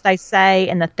words they say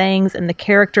and the things and the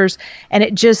characters, and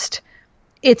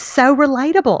it's so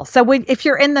relatable. So if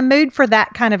you're in the mood for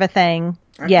that kind of a thing,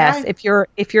 yes. If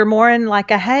you're more in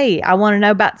like hey, I want to know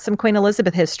about some Queen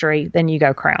Elizabeth history, then you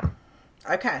go Crown.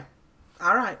 Okay.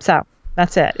 All right. So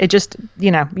that's it. It just,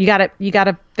 you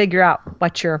gotta figure out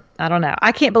I don't know.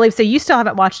 I can't believe, so you still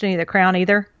haven't watched any of The Crown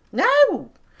either? No.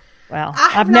 Well,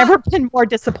 I've never been more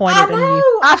disappointed in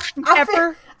you. I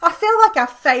feel like I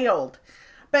failed,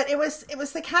 but it was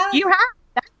the kind of. You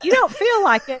have. You don't feel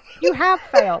like it. You have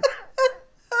failed.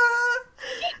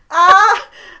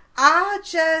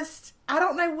 I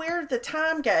don't know where the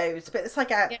time goes, but it's like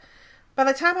by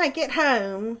the time I get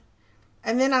home,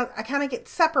 and then I kind of get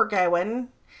supper going,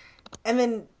 and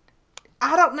then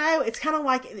I don't know, it's kind of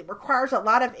like it requires a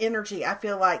lot of energy, I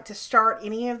feel like, to start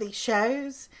any of these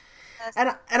shows. And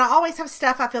I always have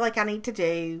stuff I feel like I need to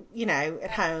do,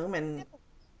 at home, and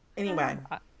anyway.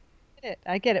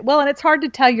 I get it. Well, and it's hard to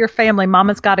tell your family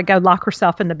Mama's got to go lock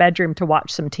herself in the bedroom to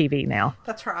watch some TV now.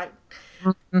 That's right.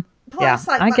 Mm-hmm. Plus,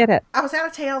 I get it. I was out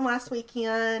of town last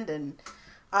weekend, and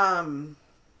I don't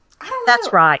know.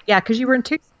 That's right. Yeah, because you were in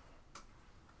Tucson.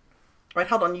 Wait,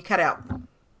 hold on. You cut out.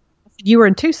 You were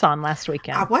in Tucson last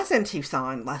weekend. I was in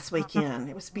Tucson last weekend.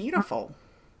 It was beautiful.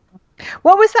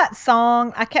 What was that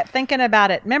song? I kept thinking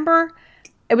about it. Remember?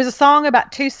 It was a song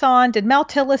about Tucson. Did Mel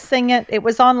Tillis sing it? It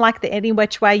was on like the Any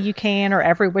Which Way You Can or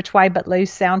Every Which Way But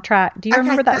Loose soundtrack. Do you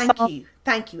remember that song?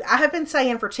 Thank you. I have been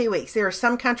saying for 2 weeks, there is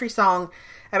some country song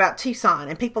about Tucson,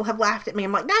 and people have laughed at me.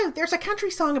 I'm like, no, there's a country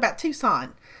song about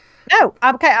Tucson. No.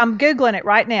 Okay, I'm Googling it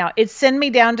right now. It's Send Me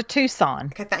Down to Tucson.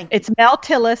 Okay, thank you. It's Mel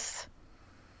Tillis.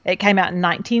 It came out in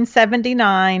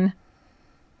 1979.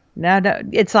 No,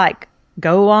 it's like,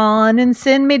 go on and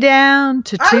send me down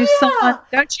to Tucson. Yeah.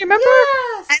 Don't you remember?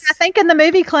 Yes. And I think in the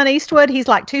movie Clint Eastwood, he's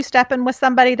like two-stepping with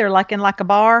somebody. They're like in like a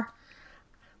bar.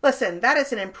 Listen, that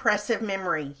is an impressive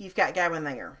memory you've got going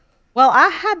there. Well, I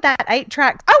had that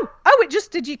 8-track. Oh,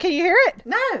 can you hear it?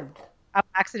 No. I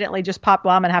accidentally just popped.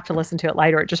 Well, I'm going to have to listen to it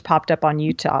later. It just popped up on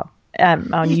YouTube.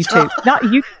 Not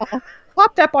Utah.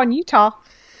 Popped up on Utah.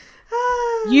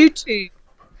 YouTube.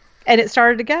 And it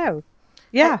started to go.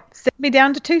 Yeah. Send me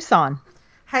down to Tucson.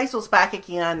 Hazel's back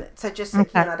again. So just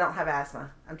again, I don't have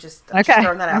asthma. I'm just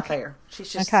throwing that out there.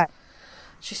 She's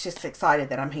just excited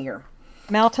that I'm here.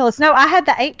 Mel Tillis. No, I had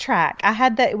the 8-track.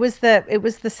 It was the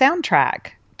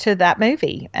soundtrack to that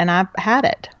movie, and I had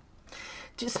it.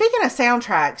 speaking of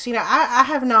soundtracks, I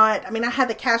have not. I mean, I had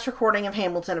the cast recording of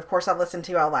Hamilton. Of course, I listened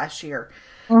to all last year,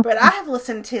 but I have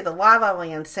listened to the La La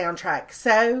Land soundtrack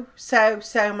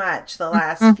so much the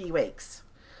last few weeks.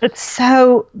 It's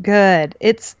so good.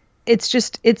 It's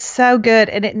so good,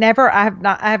 and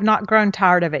I have not grown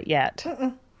tired of it yet.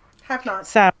 Have not.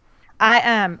 So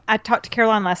I talked to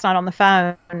Caroline last night on the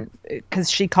phone because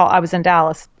she called. I was in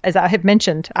Dallas, as I have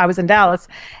mentioned. I was in Dallas,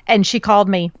 and she called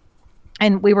me,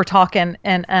 and we were talking,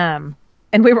 and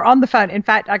we were on the phone. In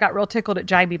fact, I got real tickled at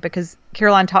Jamie because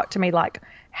Caroline talked to me like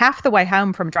half the way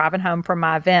home from driving home from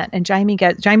my event, and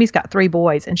Jamie's got 3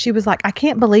 boys, and she was like, I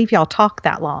can't believe y'all talk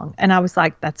that long. And I was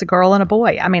like, that's a girl and a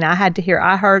boy. I mean, I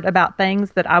heard about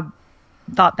things that I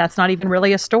thought that's not even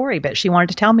really a story, but she wanted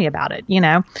to tell me about it,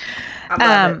 I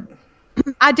love it.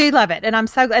 I do love it. And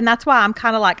and that's why I'm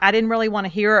kind of like, I didn't really want to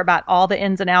hear about all the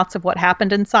ins and outs of what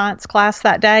happened in science class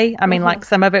that day. I mean, like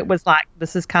some of it was like,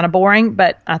 this is kind of boring,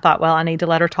 but I thought, well, I need to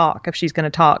let her talk if she's going to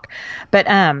talk. But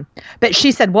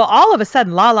she said, well, all of a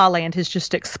sudden La La Land has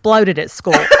just exploded at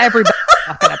school. Everybody's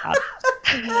talking about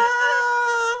it.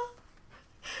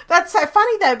 That's so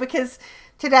funny though, because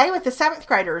today with the 7th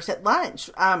graders at lunch,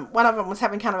 one of them was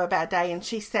having kind of a bad day, and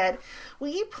she said, will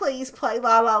you please play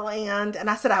La La Land? And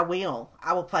I said, I will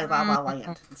play La La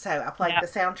Land. So I played the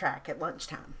soundtrack at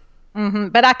lunchtime.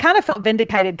 But I kind of felt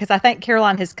vindicated because I think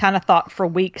Caroline has kind of thought for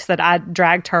weeks that I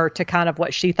dragged her to kind of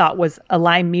what she thought was a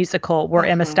lame musical where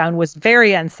Emma Stone was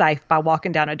very unsafe by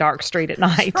walking down a dark street at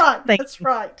night. That's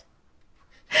right.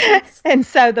 And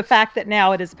so the fact that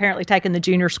now it has apparently taken the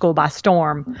junior school by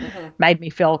storm made me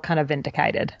feel kind of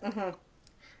vindicated.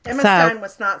 Emma Stone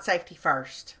was not safety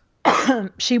first.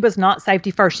 She was not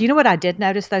safety first. You know what I did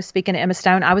notice, though, speaking of Emma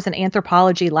Stone? I was in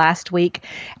Anthropology last week,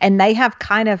 and they have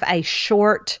kind of a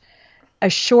short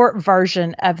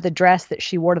version of the dress that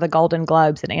she wore to the Golden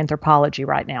Globes in Anthropology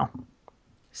right now.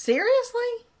 Seriously?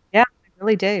 Yeah, I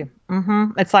really do.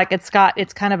 It's like it's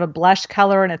kind of a blush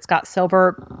color, and it's got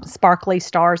silver sparkly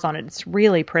stars on it. It's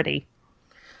really pretty.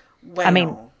 Wow. I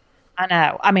mean, I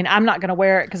know. I mean, I'm not going to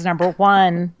wear it because number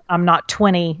 1, I'm not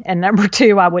 20, and number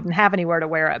 2, I wouldn't have anywhere to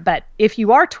wear it. But if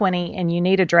you are 20 and you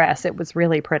need a dress, it was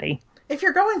really pretty. If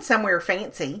you're going somewhere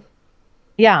fancy.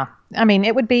 Yeah. I mean,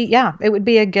 it would be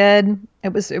a good,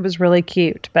 it was really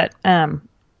cute. But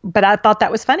I thought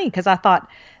that was funny because I thought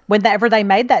whenever they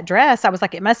made that dress, I was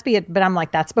like, it must be, but I'm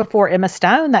like, that's before Emma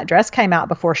Stone. That dress came out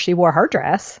before she wore her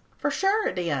dress. For sure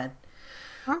it did.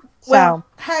 So, well,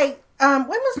 hey, when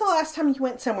was the last time you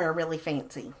went somewhere really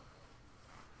fancy?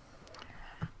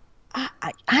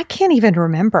 I can't even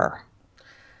remember.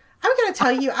 I'm going to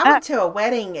tell you, I went to a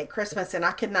wedding at Christmas and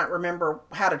I could not remember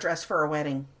how to dress for a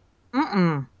wedding.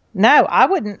 No, I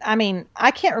wouldn't. I mean,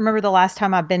 I can't remember the last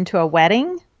time I've been to a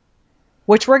wedding,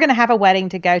 which we're going to have a wedding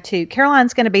to go to.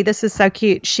 Caroline's going to be, this is so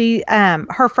cute. She,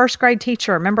 her first grade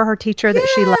teacher, remember her teacher that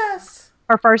she loved?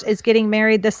 Her first is getting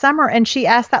married this summer, and she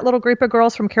asked that little group of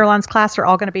girls from Caroline's class are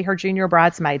all going to be her junior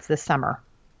bridesmaids this summer.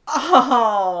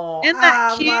 Oh, Isn't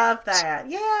that cute? I love that.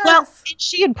 Yes. Well,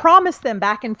 she had promised them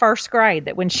back in first grade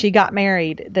that when she got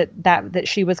married that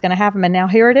she was going to have them, and now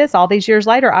here it is. All these years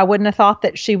later, I wouldn't have thought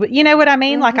that she would. You know what I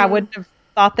mean? Like I wouldn't have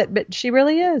thought that, but she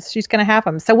really is. She's going to have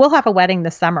them. So we'll have a wedding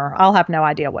this summer. I'll have no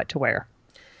idea what to wear.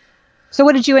 So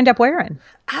what did you end up wearing?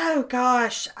 Oh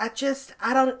gosh, I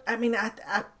kind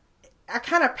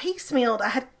of piecemealed.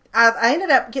 I ended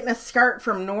up getting a skirt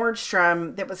from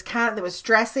Nordstrom that was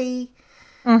dressy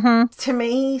to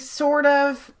me, sort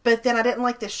of, but then I didn't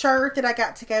like the shirt that I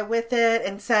got to go with it,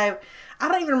 and so I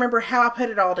don't even remember how I put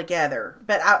it all together.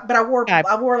 But I wore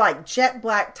like jet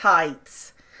black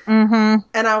tights, and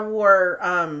I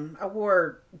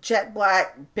wore jet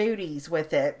black booties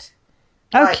with it.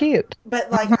 Oh, cute!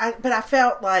 But I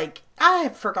felt like I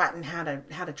had forgotten how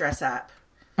to dress up.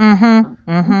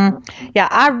 Yeah,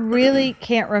 I really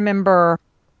can't remember.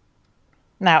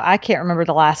 No, I can't remember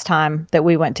the last time that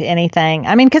we went to anything.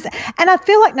 I mean, and I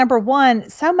feel like number 1,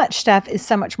 so much stuff is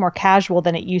so much more casual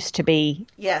than it used to be.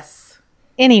 Yes.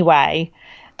 Anyway,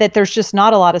 that there's just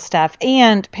not a lot of stuff.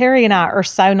 And Perry and I are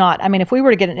so not, I mean, if we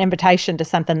were to get an invitation to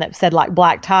something that said like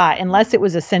black tie, unless it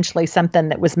was essentially something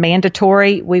that was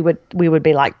mandatory, we would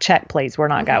be like, check, please, we're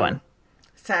not going.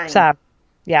 Same. So,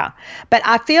 yeah. But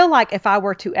I feel like if I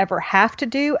were to ever have to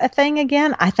do a thing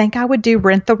again, I think I would do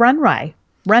Rent the Runway.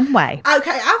 Okay,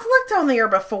 I've looked on there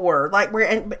before, but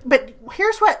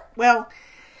here's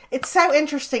it's so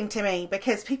interesting to me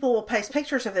because people will post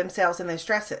pictures of themselves in those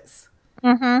dresses.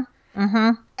 And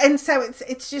so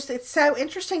it's so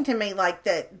interesting to me, like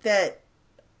that.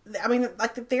 I mean,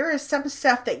 like that there is some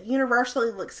stuff that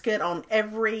universally looks good on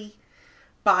every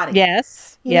body.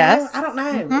 Yes. You yes. know, I don't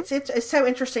know. Mm-hmm. It's so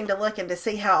interesting to look and to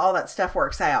see how all that stuff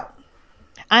works out.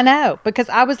 I know, because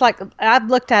I was like, I've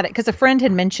looked at it because a friend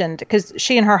had mentioned, because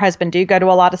she and her husband do go to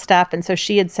a lot of stuff. And so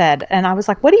she had said, and I was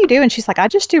like, what do you do? And she's like, I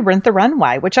just do Rent the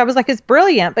Runway, which I was like, is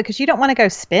brilliant, because you don't want to go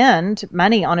spend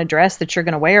money on a dress that you're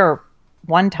going to wear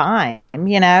one time,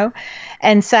 you know?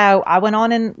 And so I went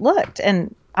on and looked,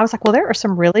 and I was like, well, there are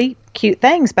some really cute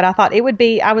things, but I thought it would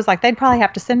be, I was like, they'd probably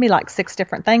have to send me like 6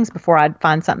 different things before I'd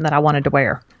find something that I wanted to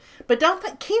wear. But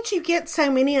can't you get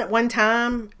so many at one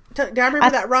time? Did I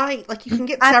remember that right? Like you can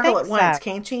get several at once,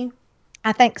 can't you?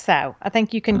 I think so. I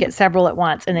think you can get several at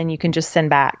once, and then you can just send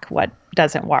back what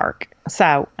doesn't work.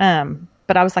 So,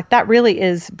 but I was like, that really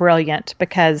is brilliant,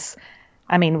 because,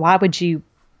 I mean, why would you,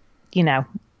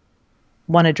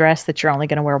 want a dress that you're only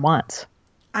going to wear once?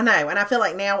 I know. And I feel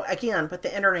like now, again, with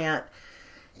the internet,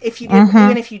 if you did,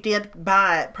 even if you did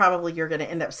buy it, probably you're going to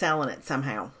end up selling it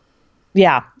somehow.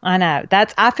 Yeah, I know.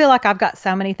 I feel like I've got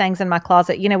so many things in my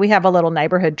closet. We have a little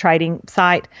neighborhood trading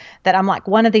site that I'm like,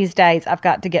 one of these days I've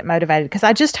got to get motivated, because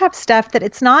I just have stuff that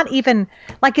it's not even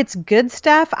like it's good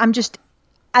stuff.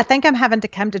 I think I'm having to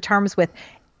come to terms with,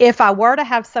 if I were to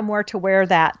have somewhere to wear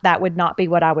that would not be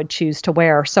what I would choose to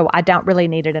wear. So I don't really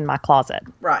need it in my closet.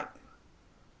 Right.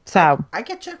 So I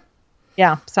get you.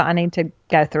 Yeah, so I need to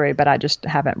go through, but I just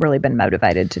haven't really been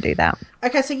motivated to do that.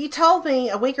 Okay, so you told me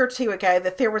a week or two ago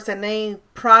that there was a new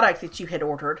product that you had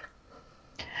ordered.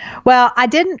 Well, I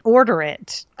didn't order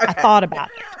it. Okay. I thought about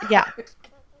it. Yeah,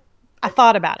 I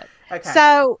thought about it. Okay.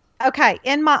 So,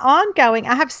 in my ongoing,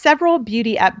 I have several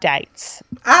beauty updates.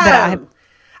 I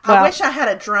wish I had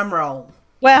a drum roll.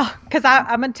 Well, because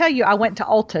I'm going to tell you, I went to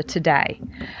Ulta today.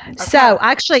 Okay. So,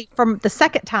 actually, from the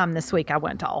second time this week, I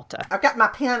went to Ulta. I've got my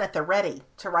pen at the ready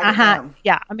to write it down.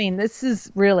 Yeah, I mean, this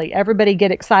is really, everybody get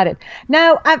excited.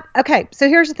 No, so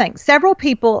here's the thing. Several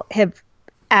people have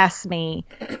asked me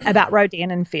about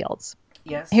Rodan & Fields.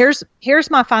 Yes. Here's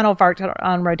my final verdict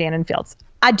on Rodan & Fields.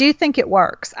 I do think it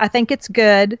works. I think it's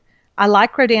good. I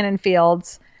like Rodan &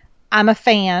 Fields. I'm a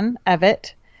fan of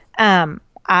it.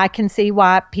 I can see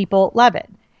why people love it.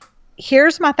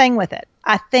 Here's my thing with it.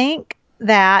 I think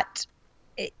that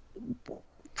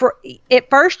at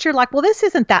first you're like, well, this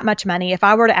isn't that much money. If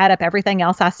I were to add up everything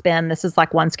else I spend, this is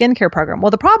like one skincare program. Well,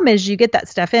 the problem is you get that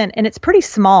stuff in and it's pretty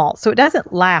small, so it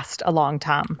doesn't last a long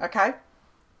time. Okay.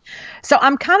 So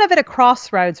I'm kind of at a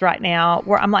crossroads right now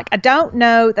where I'm like, I don't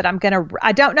know that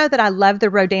I love the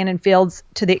Rodan & Fields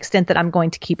to the extent that I'm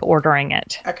going to keep ordering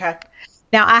it. Okay.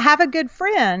 Now, I have a good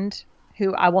friend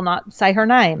who I will not say her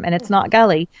name, and it's not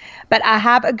Gully, but I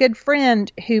have a good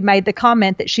friend who made the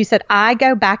comment that she said, I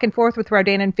go back and forth with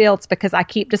Rodan & Fields because I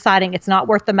keep deciding it's not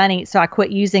worth the money, so I quit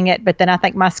using it, but then I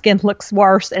think my skin looks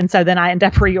worse, and so then I end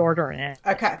up reordering it.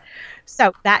 Okay.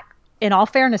 So that, in all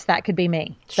fairness, that could be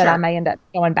me, Sure. that I may end up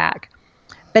going back.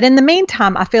 But in the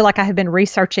meantime, I feel like I have been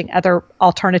researching other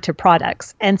alternative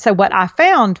products. And so what I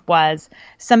found was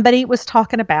somebody was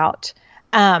talking about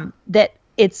that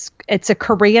it's a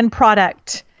Korean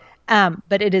product,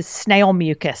 but it is snail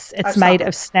mucus. It's made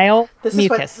of snail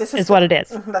mucus is what it is.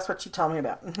 Mm-hmm, that's what you told me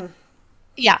about. Mm-hmm.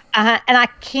 Yeah. And I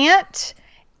can't,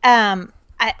 I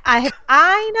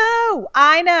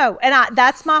know. And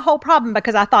that's my whole problem,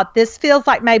 because I thought this feels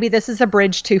like maybe this is a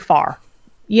bridge too far.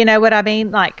 You know what I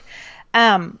mean? Like,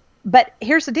 but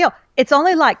here's the deal. It's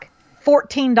only like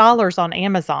 $14 on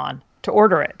Amazon to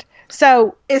order it.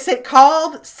 So is it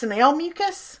called snail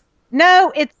mucus?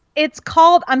 No, it's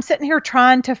called, I'm sitting here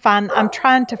trying to find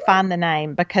the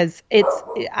name, because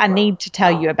I need to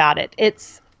tell you about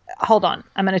it. Hold on.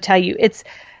 I'm going to tell you. It's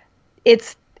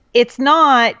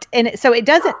not, and so it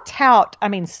doesn't tout, I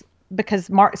mean,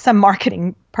 because some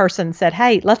marketing person said,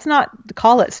 hey, let's not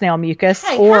call it snail mucus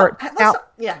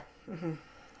yeah. Mm-hmm.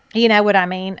 You know what I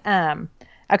mean?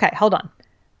 Okay, hold on.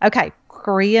 Okay.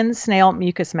 Korean snail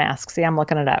mucus mask. See, I'm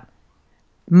looking it up.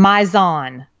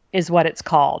 Mizon is what it's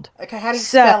called. Okay, how do you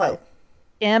spell it?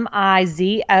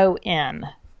 Mizon.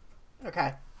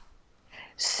 Okay.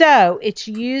 So it's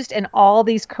used in all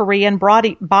these Korean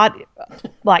body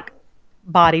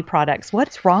products.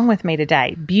 What's wrong with me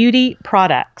today? Beauty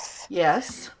products.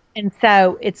 Yes. And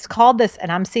so it's called this,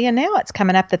 and I'm seeing now it's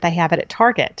coming up that they have it at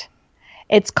Target.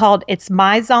 It's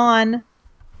Mizon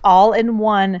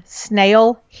all-in-one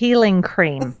snail healing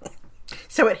cream.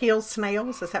 So it heals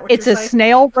snails? Is that what you're saying?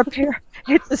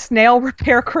 It's a snail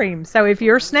repair cream. So if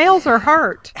your snails are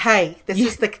hurt, hey, this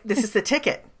is the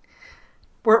ticket.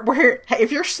 We're here. Hey,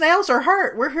 if your snails are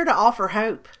hurt, we're here to offer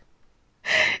hope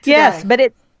today. Yes,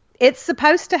 but it's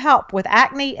supposed to help with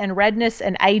acne and redness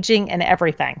and aging and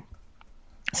everything.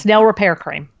 Snail repair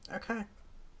cream. Okay.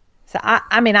 So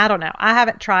I mean, I don't know. I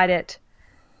haven't tried it.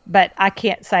 but I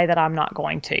can't say that I'm not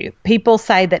going to. People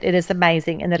say that it is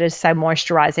amazing and that it is so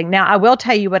moisturizing. Now, I will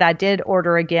tell you what I did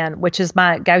order again, which is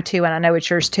my go-to, and I know it's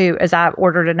yours too, is I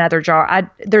ordered another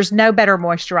jar. There's no better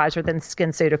moisturizer than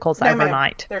SkinCeuticals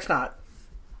Overnight. There's not.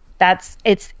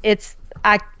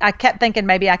 I kept thinking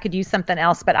maybe I could use something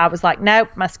else, but I was like, nope,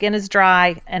 my skin is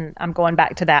dry, and I'm going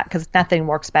back to that because nothing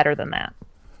works better than that.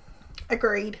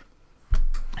 Agreed.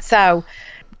 So,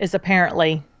 is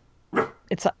apparently...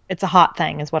 It's a hot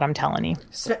thing, is what I'm telling you.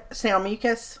 Snail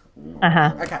mucus?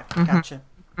 Uh-huh. Okay, gotcha.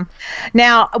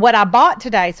 Now, what I bought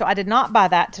today, so I did not buy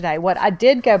that today. What I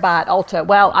did go buy at Ulta,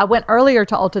 well, I went earlier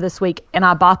to Ulta this week, and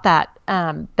I bought that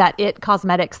It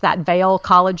Cosmetics, that Veil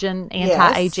Collagen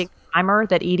Anti-Aging Primer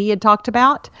that Edie had talked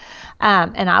about.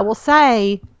 And I will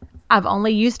say, I've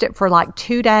only used it for like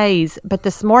 2 days, but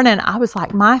this morning I was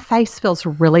like, my face feels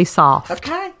really soft.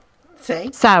 Okay,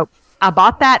 see? So... I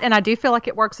bought that, and I do feel like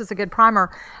it works as a good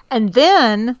primer. And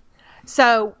then,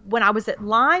 so when I was at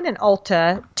line in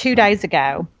Ulta 2 days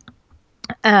ago,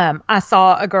 I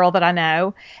saw a girl that I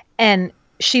know, and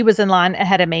she was in line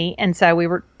ahead of me. And so we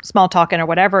were small talking or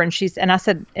whatever. And I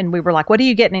said, and we were like, what are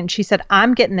you getting? And she said,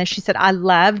 I'm getting this. She said, I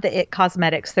love the It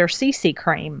Cosmetics, their CC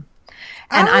cream.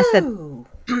 And I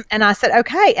said,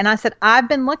 okay. And I said,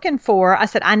 I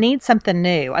said, I need something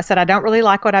new. I said, I don't really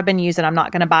like what I've been using. I'm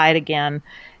not going to buy it again.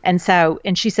 And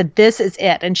she said, this is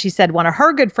it. And she said, one of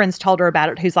her good friends told her about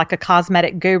it, who's like a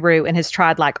cosmetic guru and has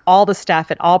tried like all the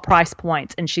stuff at all price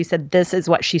points. And she said, this is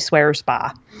what she swears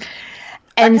by.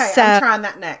 And okay, so I'm trying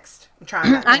that next.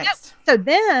 I know. So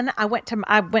then I went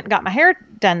and got my hair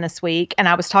done this week, and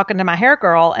I was talking to my hair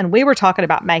girl, and we were talking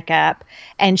about makeup,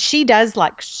 and she does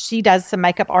some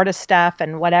makeup artist stuff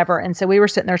and whatever. And so we were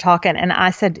sitting there talking, and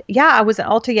I said, yeah, I was at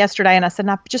Ulta yesterday, and I said,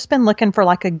 I've just been looking for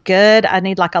like I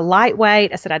need like a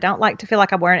lightweight. I said, I don't like to feel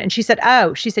like I'm wearing it. And she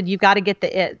said, you've got to get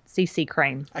the It CC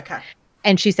cream. Okay.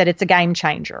 And she said, it's a game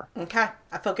changer. Okay.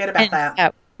 I feel good about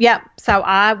that. Yeah. So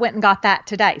I went and got that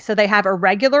today. So they have a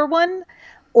regular one,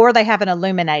 or they have an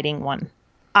illuminating one.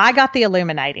 I got the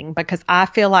illuminating because I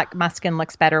feel like my skin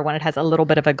looks better when it has a little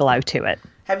bit of a glow to it.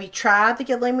 Have you tried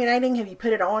the illuminating? Have you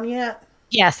put it on yet?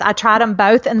 Yes, I tried them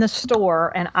both in the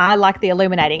store, and I like the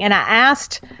illuminating. And I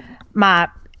asked my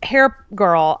hair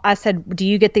girl, I said, do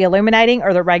you get the illuminating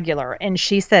or the regular? And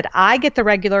she said, I get the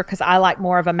regular because I like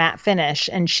more of a matte finish.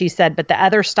 And she said, but the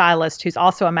other stylist, who's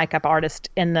also a makeup artist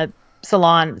in the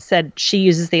salon, said she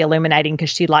uses the illuminating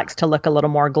because she likes to look a little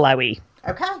more glowy.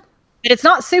 Okay. But it's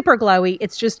not super glowy.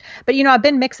 It's just, but I've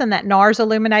been mixing that NARS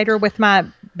illuminator with my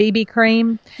BB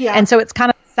cream. Yeah. And so it's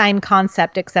kind of the same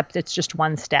concept, except it's just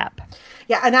one step.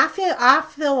 Yeah. And I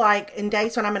feel like in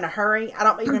days when I'm in a hurry, I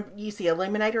don't even use the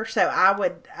illuminator. So I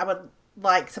would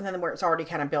like something where it's already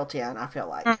kind of built in, I feel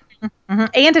like. Mm-hmm.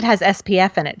 And it has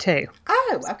SPF in it too.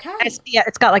 Oh, okay. SPF,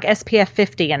 it's got like SPF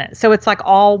 50 in it. So it's like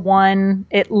all one,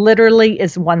 it literally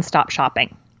is one-stop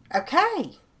shopping.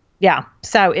 Okay. Yeah.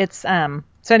 So it's,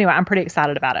 so anyway, I'm pretty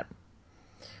excited about it.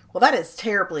 Well, that is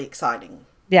terribly exciting.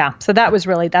 Yeah. So that's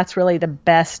really the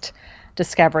best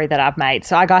discovery that I've made.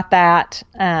 So I got that,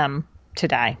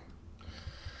 today.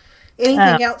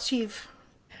 Anything else you've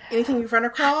run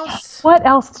across? What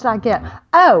else did I get?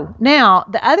 Oh, now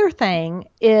the other thing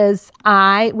is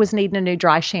I was needing a new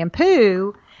dry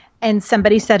shampoo, and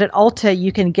somebody said at Ulta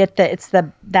you can get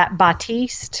that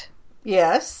Batiste.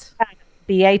 Yes.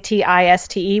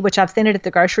 Batiste, which I've seen it at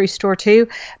the grocery store too,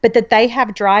 but that they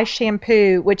have dry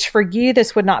shampoo, which for you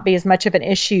this would not be as much of an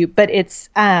issue, but it's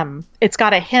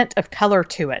got a hint of color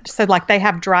to it. So like they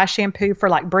have dry shampoo for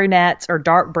like brunettes or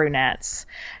dark brunettes.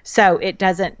 So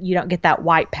you don't get that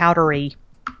white powdery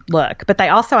look. But they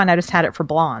also, I noticed, had it for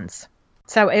blondes.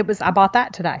 So I bought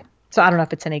that today. So I don't know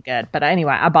if it's any good, but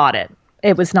anyway, I bought it.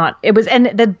 It's not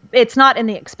in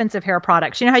the expensive hair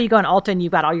products. You know how you go on Ulta and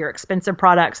you've got all your expensive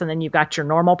products and then you've got your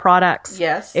normal products?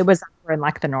 Yes. It was in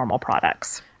like the normal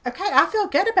products. Okay, I feel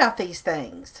good about these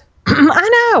things.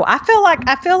 I know. I feel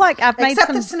like I've made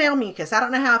Except the snail mucus. I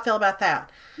don't know how I feel about that.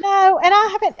 No, and I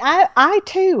haven't. I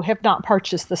too have not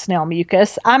purchased the snail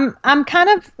mucus. I'm kind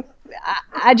of.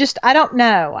 I don't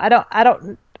know. I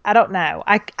don't know.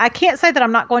 I can't say that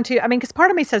I'm not going to. I mean, because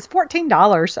part of me says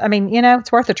 $14. I mean,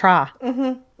 it's worth a try.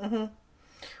 Mm-hmm. Mm-hmm.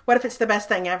 What if it's the best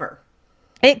thing ever?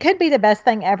 It could be the best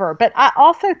thing ever. But I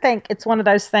also think it's one of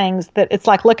those things that it's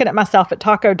like looking at myself at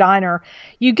Taco Diner.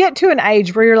 You get to an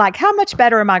age where you're like, how much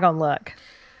better am I going to look?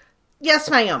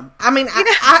 Yes, ma'am. I mean,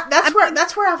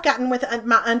 that's where I've gotten with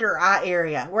my under eye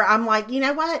area, where I'm like, you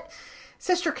know what,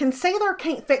 sister, concealer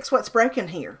can't fix what's broken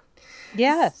here.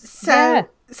 Yes.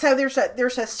 So there's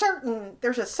a certain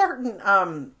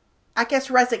I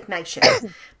guess, resignation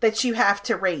that you have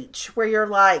to reach, where you're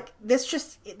like,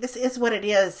 this is what it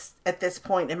is at this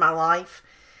point in my life.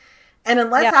 And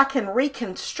unless I can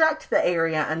reconstruct the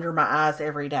area under my eyes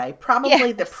every day,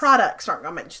 probably the products aren't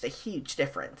going to make just a huge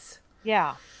difference.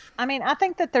 Yeah. I mean, I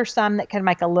think that there's some that can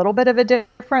make a little bit of a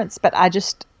difference, but I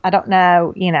don't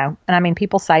know, and I mean,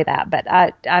 people say that, but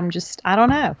I don't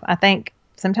know. I think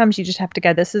sometimes you just have to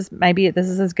go, this is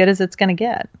as good as it's going to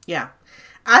get. Yeah.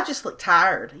 I just look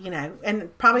tired,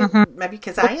 and probably maybe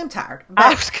because I am tired. But... I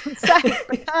was going to say,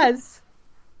 because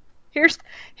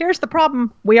here's the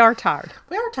problem. We are tired.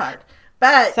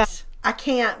 But I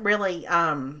can't really,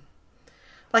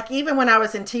 like even when I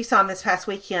was in Tucson this past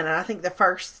weekend, and I think the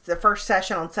first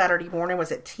session on Saturday morning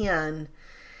was at 10,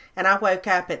 and I woke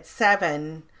up at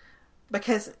 7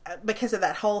 because of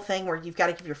that whole thing where you've got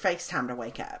to give your face time to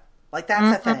wake up. Like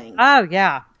that's a thing. Oh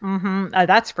yeah. Mm-hmm. Oh,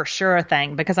 that's for sure a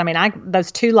thing, because I mean,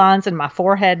 those 2 lines in my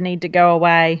forehead need to go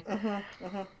away.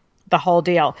 The whole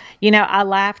deal. I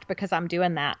laughed because I'm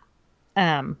doing that.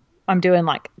 I'm doing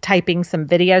like taping some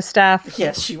video stuff.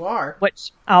 Yes, you are.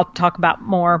 Which I'll talk about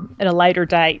more at a later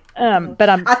date. But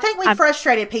I think we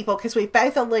frustrated people because we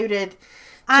both alluded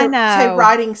to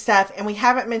writing stuff, and we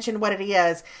haven't mentioned what it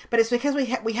is. But it's because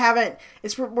we haven't.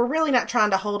 We're really not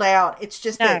trying to hold out. It's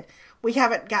just that we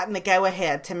haven't gotten the go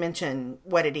ahead to mention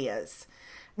what it is.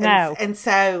 And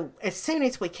so as soon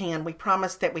as we can, we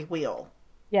promise that we will.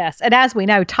 Yes, and as we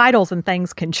know, titles and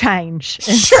things can change.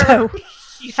 And sure. So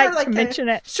you hate to mention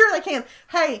it. Sure they can.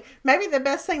 Hey, maybe the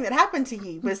best thing that happened to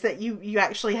you was that you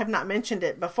actually have not mentioned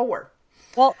it before.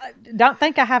 Well, don't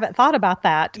think I haven't thought about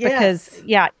that, because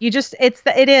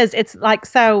it's like,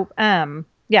 so,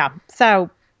 so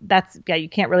that's, you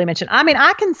can't really mention. I mean,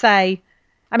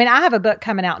 I have a book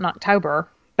coming out in October,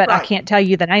 but I can't tell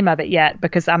you the name of it yet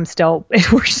because we're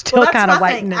still kind of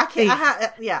waiting to see.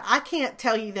 I can't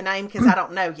tell you the name because I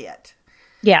don't know yet.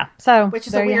 Yeah. So, which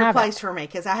is a weird place for me,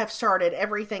 because I have started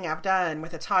everything I've done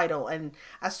with a title, and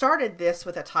I started this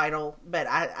with a title, but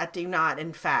I do not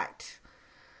in fact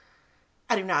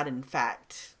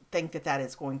think that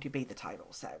is going to be the title.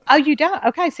 So. Oh, you don't?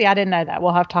 Okay. See, I didn't know that.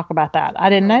 We'll have to talk about that. I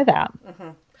didn't know that. Mm-hmm.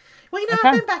 Well,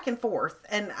 I've been back and forth,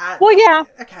 and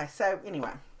Okay. So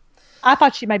anyway, I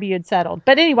thought maybe you'd settled,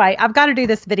 but anyway, I've got to do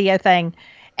this video thing.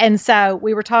 And so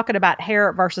we were talking about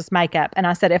hair versus makeup. And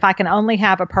I said, if I can only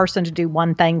have a person to do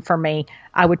one thing for me,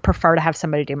 I would prefer to have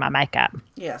somebody do my makeup.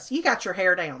 Yes. You got your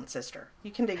hair down, sister. You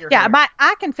can do your hair. Yeah,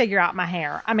 I can figure out my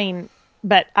hair. I mean,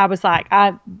 but I was like,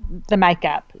 the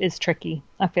makeup is tricky,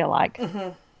 I feel like.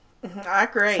 Mm-hmm. Mm-hmm. I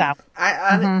agree. So,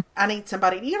 I need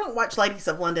somebody. You don't watch Ladies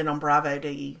of London on Bravo, do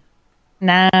you?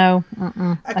 No.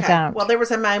 Okay. I don't. Well, there was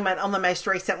a moment on the most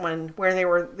recent one where there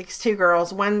were these 2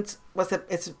 girls.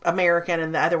 It's American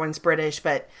and the other one's British,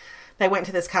 but they went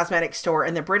to this cosmetic store,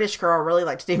 and the British girl really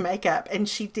liked to do makeup, and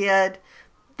she did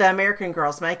the American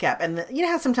girl's makeup. And you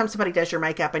know how sometimes somebody does your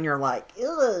makeup and you're like,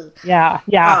 ugh. Yeah.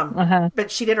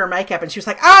 But she did her makeup and she was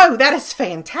like, oh, that is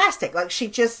fantastic. Like she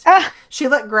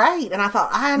looked great. And I thought,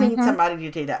 I need somebody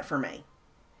to do that for me.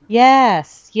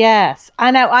 Yes.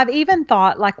 I know. I've even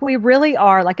thought, like, we really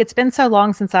are, like, it's been so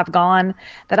long since I've gone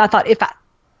that I thought, if I,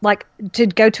 like, to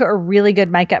go to a really good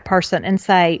makeup person and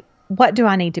say, what do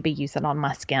I need to be using on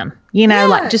my skin?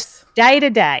 Like, just day to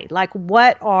day, like,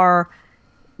 what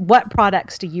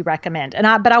products do you recommend?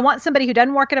 But I want somebody who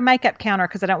doesn't work at a makeup counter,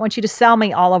 because I don't want you to sell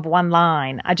me all of one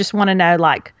line. I just want to know,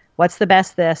 like, what's the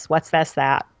best this, what's best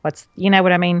that, you know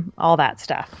what I mean? All that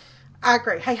stuff. I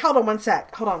agree. Hey, hold on one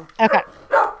sec. Hold on. Okay.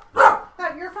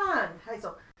 No, you're fine,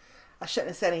 Hazel. I shouldn't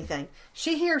have said anything.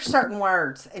 She hears certain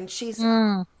words, and she's...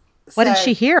 What did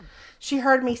she hear? She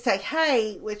heard me say,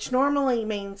 hey, which normally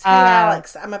means, hey,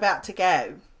 Alex, I'm about to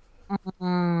go.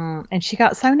 And she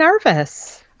got so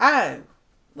nervous. Oh,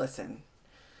 listen.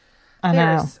 I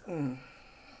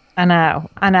know.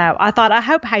 I thought, I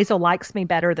hope Hazel likes me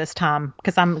better this time,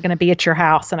 because I'm going to be at your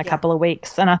house in a couple of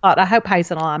weeks. And I thought, I hope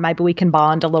Hazel and I, maybe we can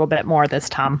bond a little bit more this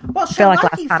time. Well, she'll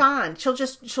like you fine.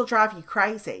 She'll drive you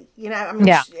crazy. I mean,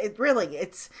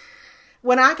 it's,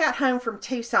 when I got home from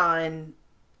Tucson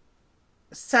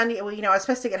Sunday, well, I was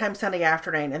supposed to get home Sunday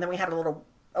afternoon, and then we had a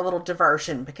little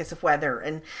diversion because of weather.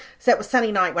 And so it was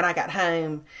Sunday night when I got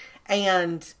home,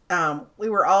 and we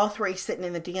were all 3 sitting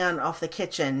in the den off the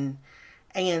kitchen.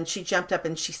 And she jumped up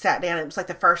and she sat down. It was like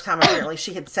the first time apparently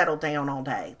she had settled down all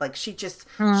day. Like she needs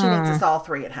us all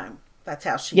 3 at home. That's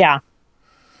how she. Yeah.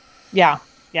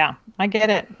 I get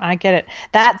it.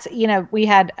 That's, we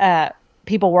had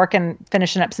people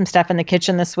finishing up some stuff in the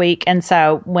kitchen this week. And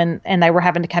so and they were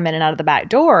having to come in and out of the back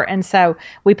door. And so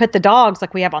we put the dogs,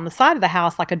 like we have on the side of the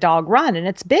house, like a dog run, and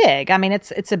it's big. I mean,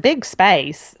 it's a big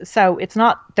space. So it's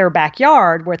not their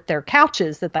backyard with their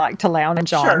couches that they like to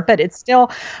lounge on, but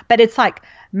it's like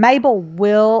Mabel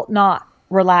will not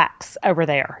relax over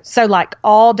there. So like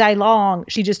all day long,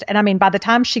 and I mean, by the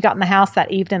time she got in the house that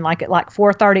evening, like at like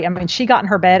 4:30, I mean, she got in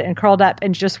her bed and curled up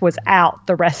and just was out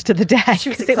the rest of the day. She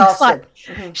was exhausted.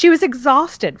 She was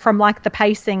exhausted from like the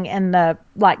pacing and the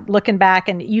like looking back,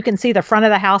 and you can see the front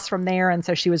of the house from there. And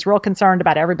so she was real concerned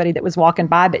about everybody that was walking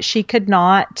by, but she could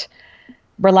not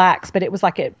relax. But it was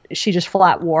like she just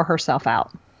flat wore herself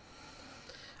out.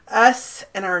 Us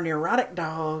and our neurotic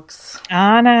dogs.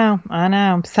 I know.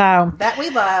 So that we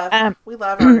love. We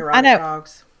love our neurotic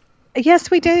dogs.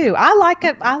 Yes, we do. I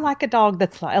like a dog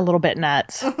that's a little bit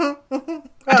nuts. Well,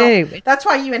 I do. That's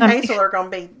why you and Hazel are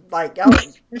going to be like y'all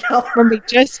are going to be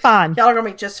just fine. Y'all are going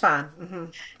to be just fine. Mm-hmm.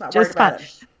 Not just worried about fine.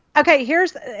 it. Okay,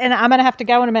 and I'm going to have to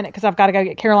go in a minute because I've got to go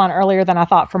get Caroline earlier than I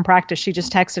thought from practice. She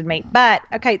just texted me. But,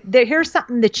 okay, here's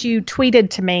something that you tweeted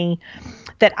to me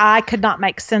that I could not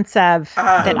make sense of.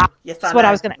 That's what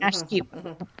I was going to ask you.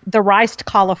 Mm-hmm. The riced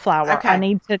cauliflower. Okay. I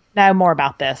need to know more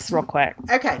about this real quick.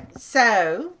 Okay,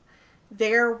 so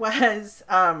there was,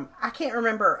 I can't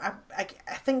remember, I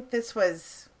think this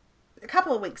was a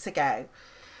couple of weeks ago.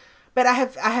 But I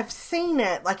have seen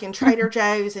it like in Trader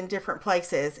Joe's and different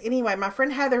places. Anyway, my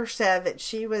friend Heather said that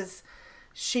she was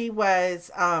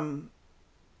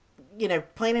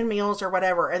planning meals or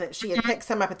whatever, and that she had picked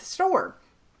some up at the store.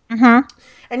 Mm-hmm.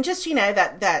 And just,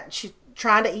 that she's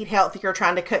trying to eat healthier,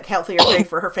 trying to cook healthier food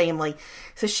for her family.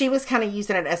 So she was kind of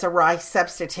using it as a rice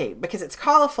substitute because it's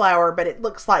cauliflower, but it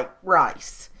looks like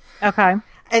rice. Okay.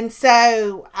 And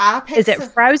so I picked. Is it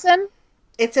frozen?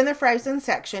 It's in the frozen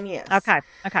section, yes. Okay.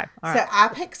 All right. So I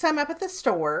picked some up at the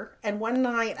store, and one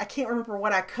night, I can't remember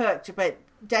what I cooked, but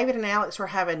David and Alex were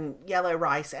having yellow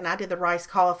rice, and I did the rice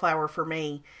cauliflower for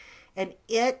me, and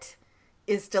it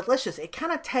is delicious. It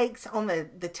kind of takes on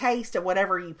the taste of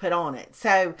whatever you put on it.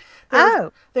 So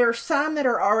there are some that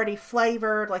are already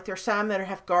flavored, like there's some that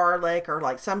have garlic or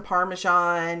like some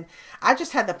Parmesan. I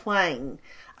just had the plain.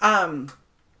 But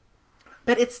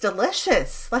it's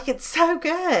delicious. Like, it's so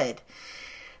good.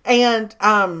 And,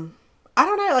 I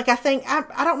don't know, like,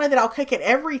 I don't know that I'll cook it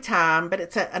every time, but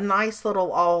it's a nice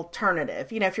little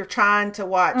alternative. If you're trying to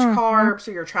watch carbs,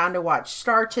 or you're trying to watch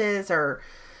starches, or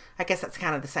I guess that's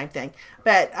kind of the same thing.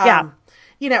 But, or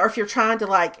if you're trying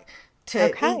to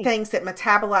eat things that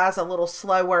metabolize a little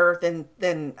slower than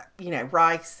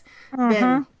rice,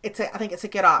 then I think it's a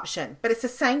good option. But it's the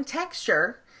same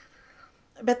texture.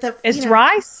 But it's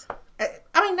rice?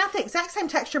 I mean, not the exact same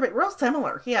texture, but real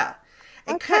similar. Yeah.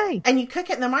 And you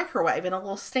cook it in the microwave in a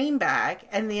little steam bag,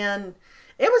 and then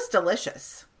it was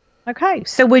delicious. Okay.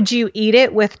 So would you eat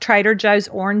it with Trader Joe's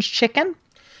orange chicken?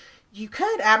 You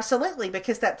could, absolutely,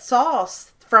 because that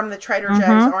sauce from the Trader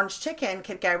Joe's orange chicken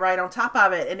could go right on top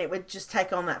of it, and it would just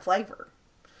take on that flavor.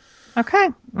 Okay.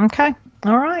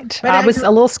 All right. But I was a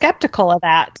little skeptical of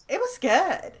that. It was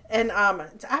good. And I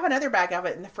have another bag of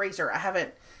it in the freezer. I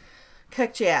haven't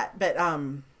cooked yet, but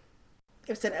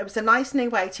it was a nice new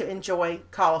way to enjoy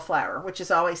cauliflower, which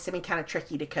is always to me kind of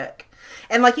tricky to cook.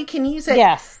 And you can use it.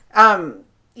 Yes.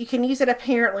 You can use it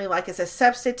apparently as a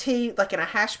substitute, like in a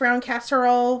hash brown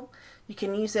casserole. You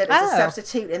can use it as a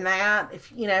substitute in that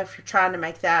if you're trying to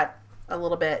make that a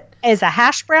little bit. As a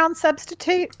hash brown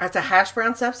substitute? As a hash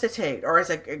brown substitute, or as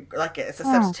a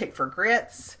substitute for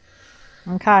grits.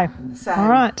 Okay. So, all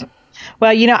right.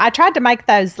 Well, I tried to make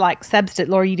those substitute.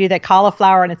 Laura, you do that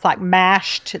cauliflower and it's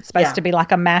mashed. It's supposed to be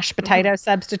like a mashed potato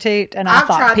substitute. And I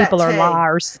thought people are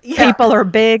liars. Yeah. People are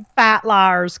big fat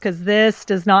liars because this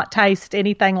does not taste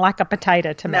anything like a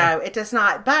potato to me. No, it does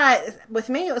not. But with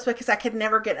me, it was because I could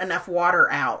never get enough water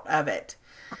out of it.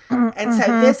 And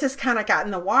so this has kind of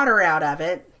gotten the water out of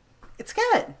it. It's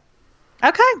good.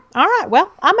 Okay. All right.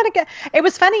 Well, I'm going to get, it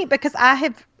was funny because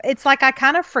it's like I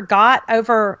kind of forgot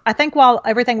I think while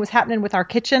everything was happening with our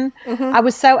kitchen, I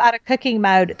was so out of cooking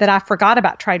mode that I forgot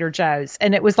about Trader Joe's.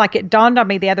 And it was it dawned on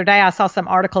me the other day, I saw some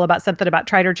article about something about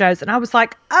Trader Joe's and I was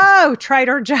like, oh,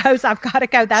 Trader Joe's, I've got to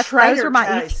go. Those are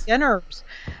my easy dinners.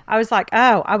 I was like,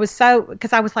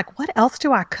 because I was like, what else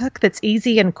do I cook that's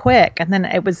easy and quick? And then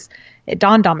it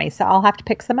dawned on me. So I'll have to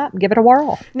pick some up and give it a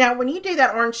whirl. Now, when you do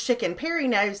that orange chicken, Perry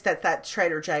knows that that's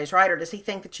Trader Joe's, right? Or does he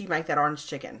think that you make that orange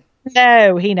chicken?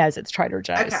 No, he knows it's Trader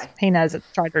Joe's. Okay. He knows it's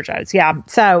Trader Joe's. Yeah.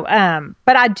 So,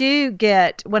 but I do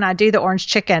when I do the orange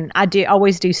chicken, I do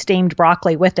always do steamed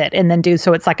broccoli with it and then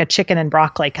so it's like a chicken and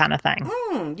broccoli kind of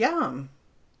thing. Yum.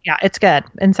 Yeah, it's good.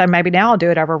 And so maybe now I'll do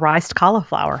it over riced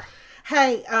cauliflower.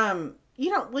 Hey, you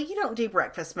don't do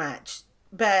breakfast much,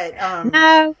 but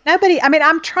no, nobody. I mean,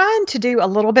 I'm trying to do a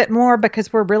little bit more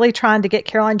because we're really trying to get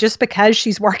Caroline, just because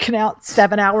she's working out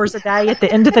 7 hours a day at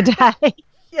the end of the day.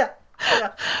 Yeah.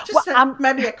 Just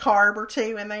maybe a carb or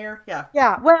two in there. Yeah.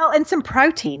 Yeah. Well, and some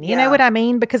protein, you know what I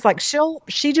mean? Because like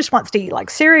she just wants to eat like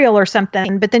cereal or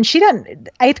something, but then she doesn't,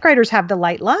 8th graders have the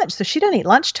late lunch. So she doesn't eat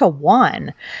lunch till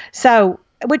 1. So,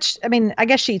 which, I mean, I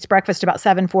guess she eats breakfast about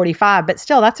 7:45, but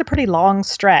still that's a pretty long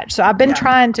stretch. So I've been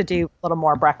trying to do a little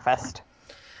more breakfast.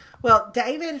 Well,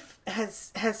 David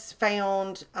has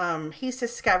found, he's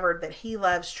discovered that he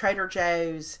loves Trader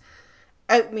Joe's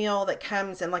oatmeal that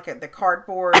comes in like the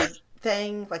cardboard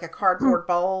thing, like a cardboard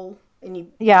bowl,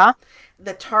 and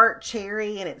the tart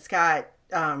cherry, and it's got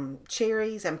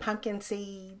cherries and pumpkin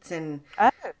seeds, and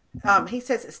he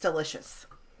says it's delicious.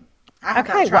 I have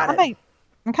not tried it.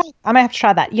 I may have to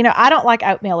try that. You know, I don't like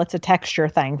oatmeal. It's a texture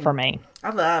thing for me.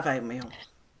 I love oatmeal.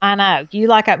 I know. You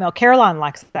like oatmeal. Caroline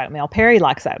likes oatmeal. Perry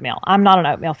likes oatmeal. I'm not an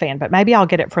oatmeal fan, but maybe I'll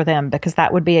get it for them because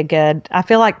that would be I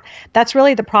feel like that's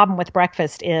really the problem with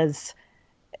breakfast is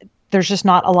there's just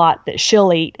not a lot that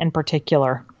she'll eat in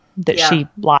particular that she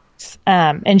likes.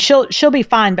 And she'll be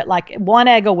fine, but like 1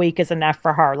 egg a week is enough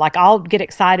for her. Like I'll get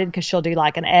excited because she'll do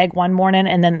like an egg one morning,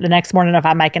 and then the next morning if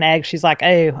I make an egg, she's like,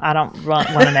 "Oh, I don't want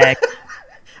an egg."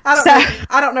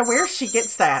 I don't know where she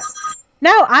gets that.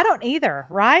 No, I don't either.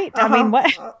 Right? I mean,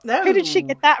 what? No. Who did she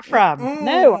get that from?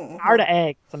 No, I'm tired of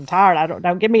eggs. I'm tired.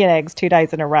 Don't give me eggs 2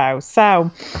 days in a row.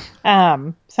 So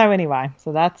anyway,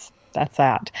 so that's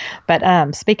that.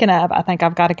 But speaking of, I think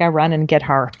I've got to go run and get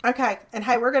her. Okay. And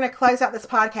hey, we're going to close out this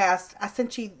podcast. I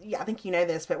sent you, I think you know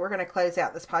this, but we're going to close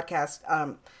out this podcast.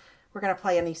 We're going to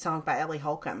play a new song by Ellie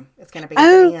Holcomb. It's going to be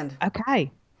at the end.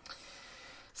 Okay.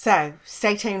 So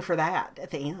stay tuned for that at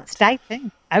the end. Stay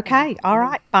tuned. Okay. All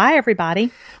right. Bye,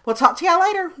 everybody. We'll talk to y'all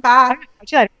later. Bye. Okay. Talk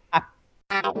to you later.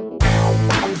 Bye.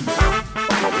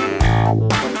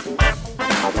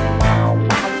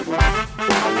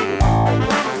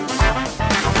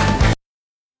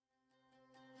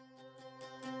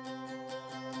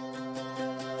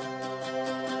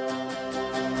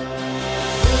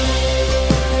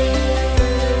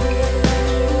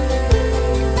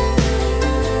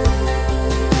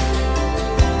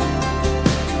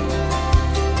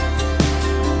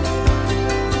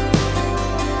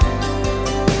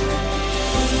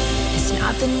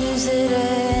 The news that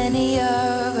any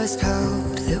of us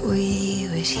hoped that we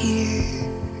would hear.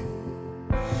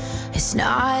 It's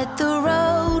not the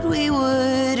road we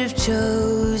would have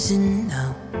chosen,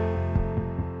 no.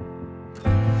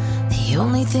 The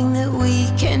only thing that we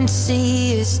can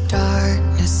see is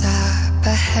darkness up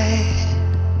ahead.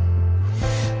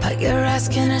 But you're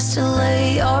asking us to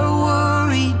lay our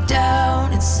worry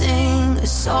down and sing a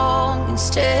song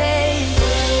instead.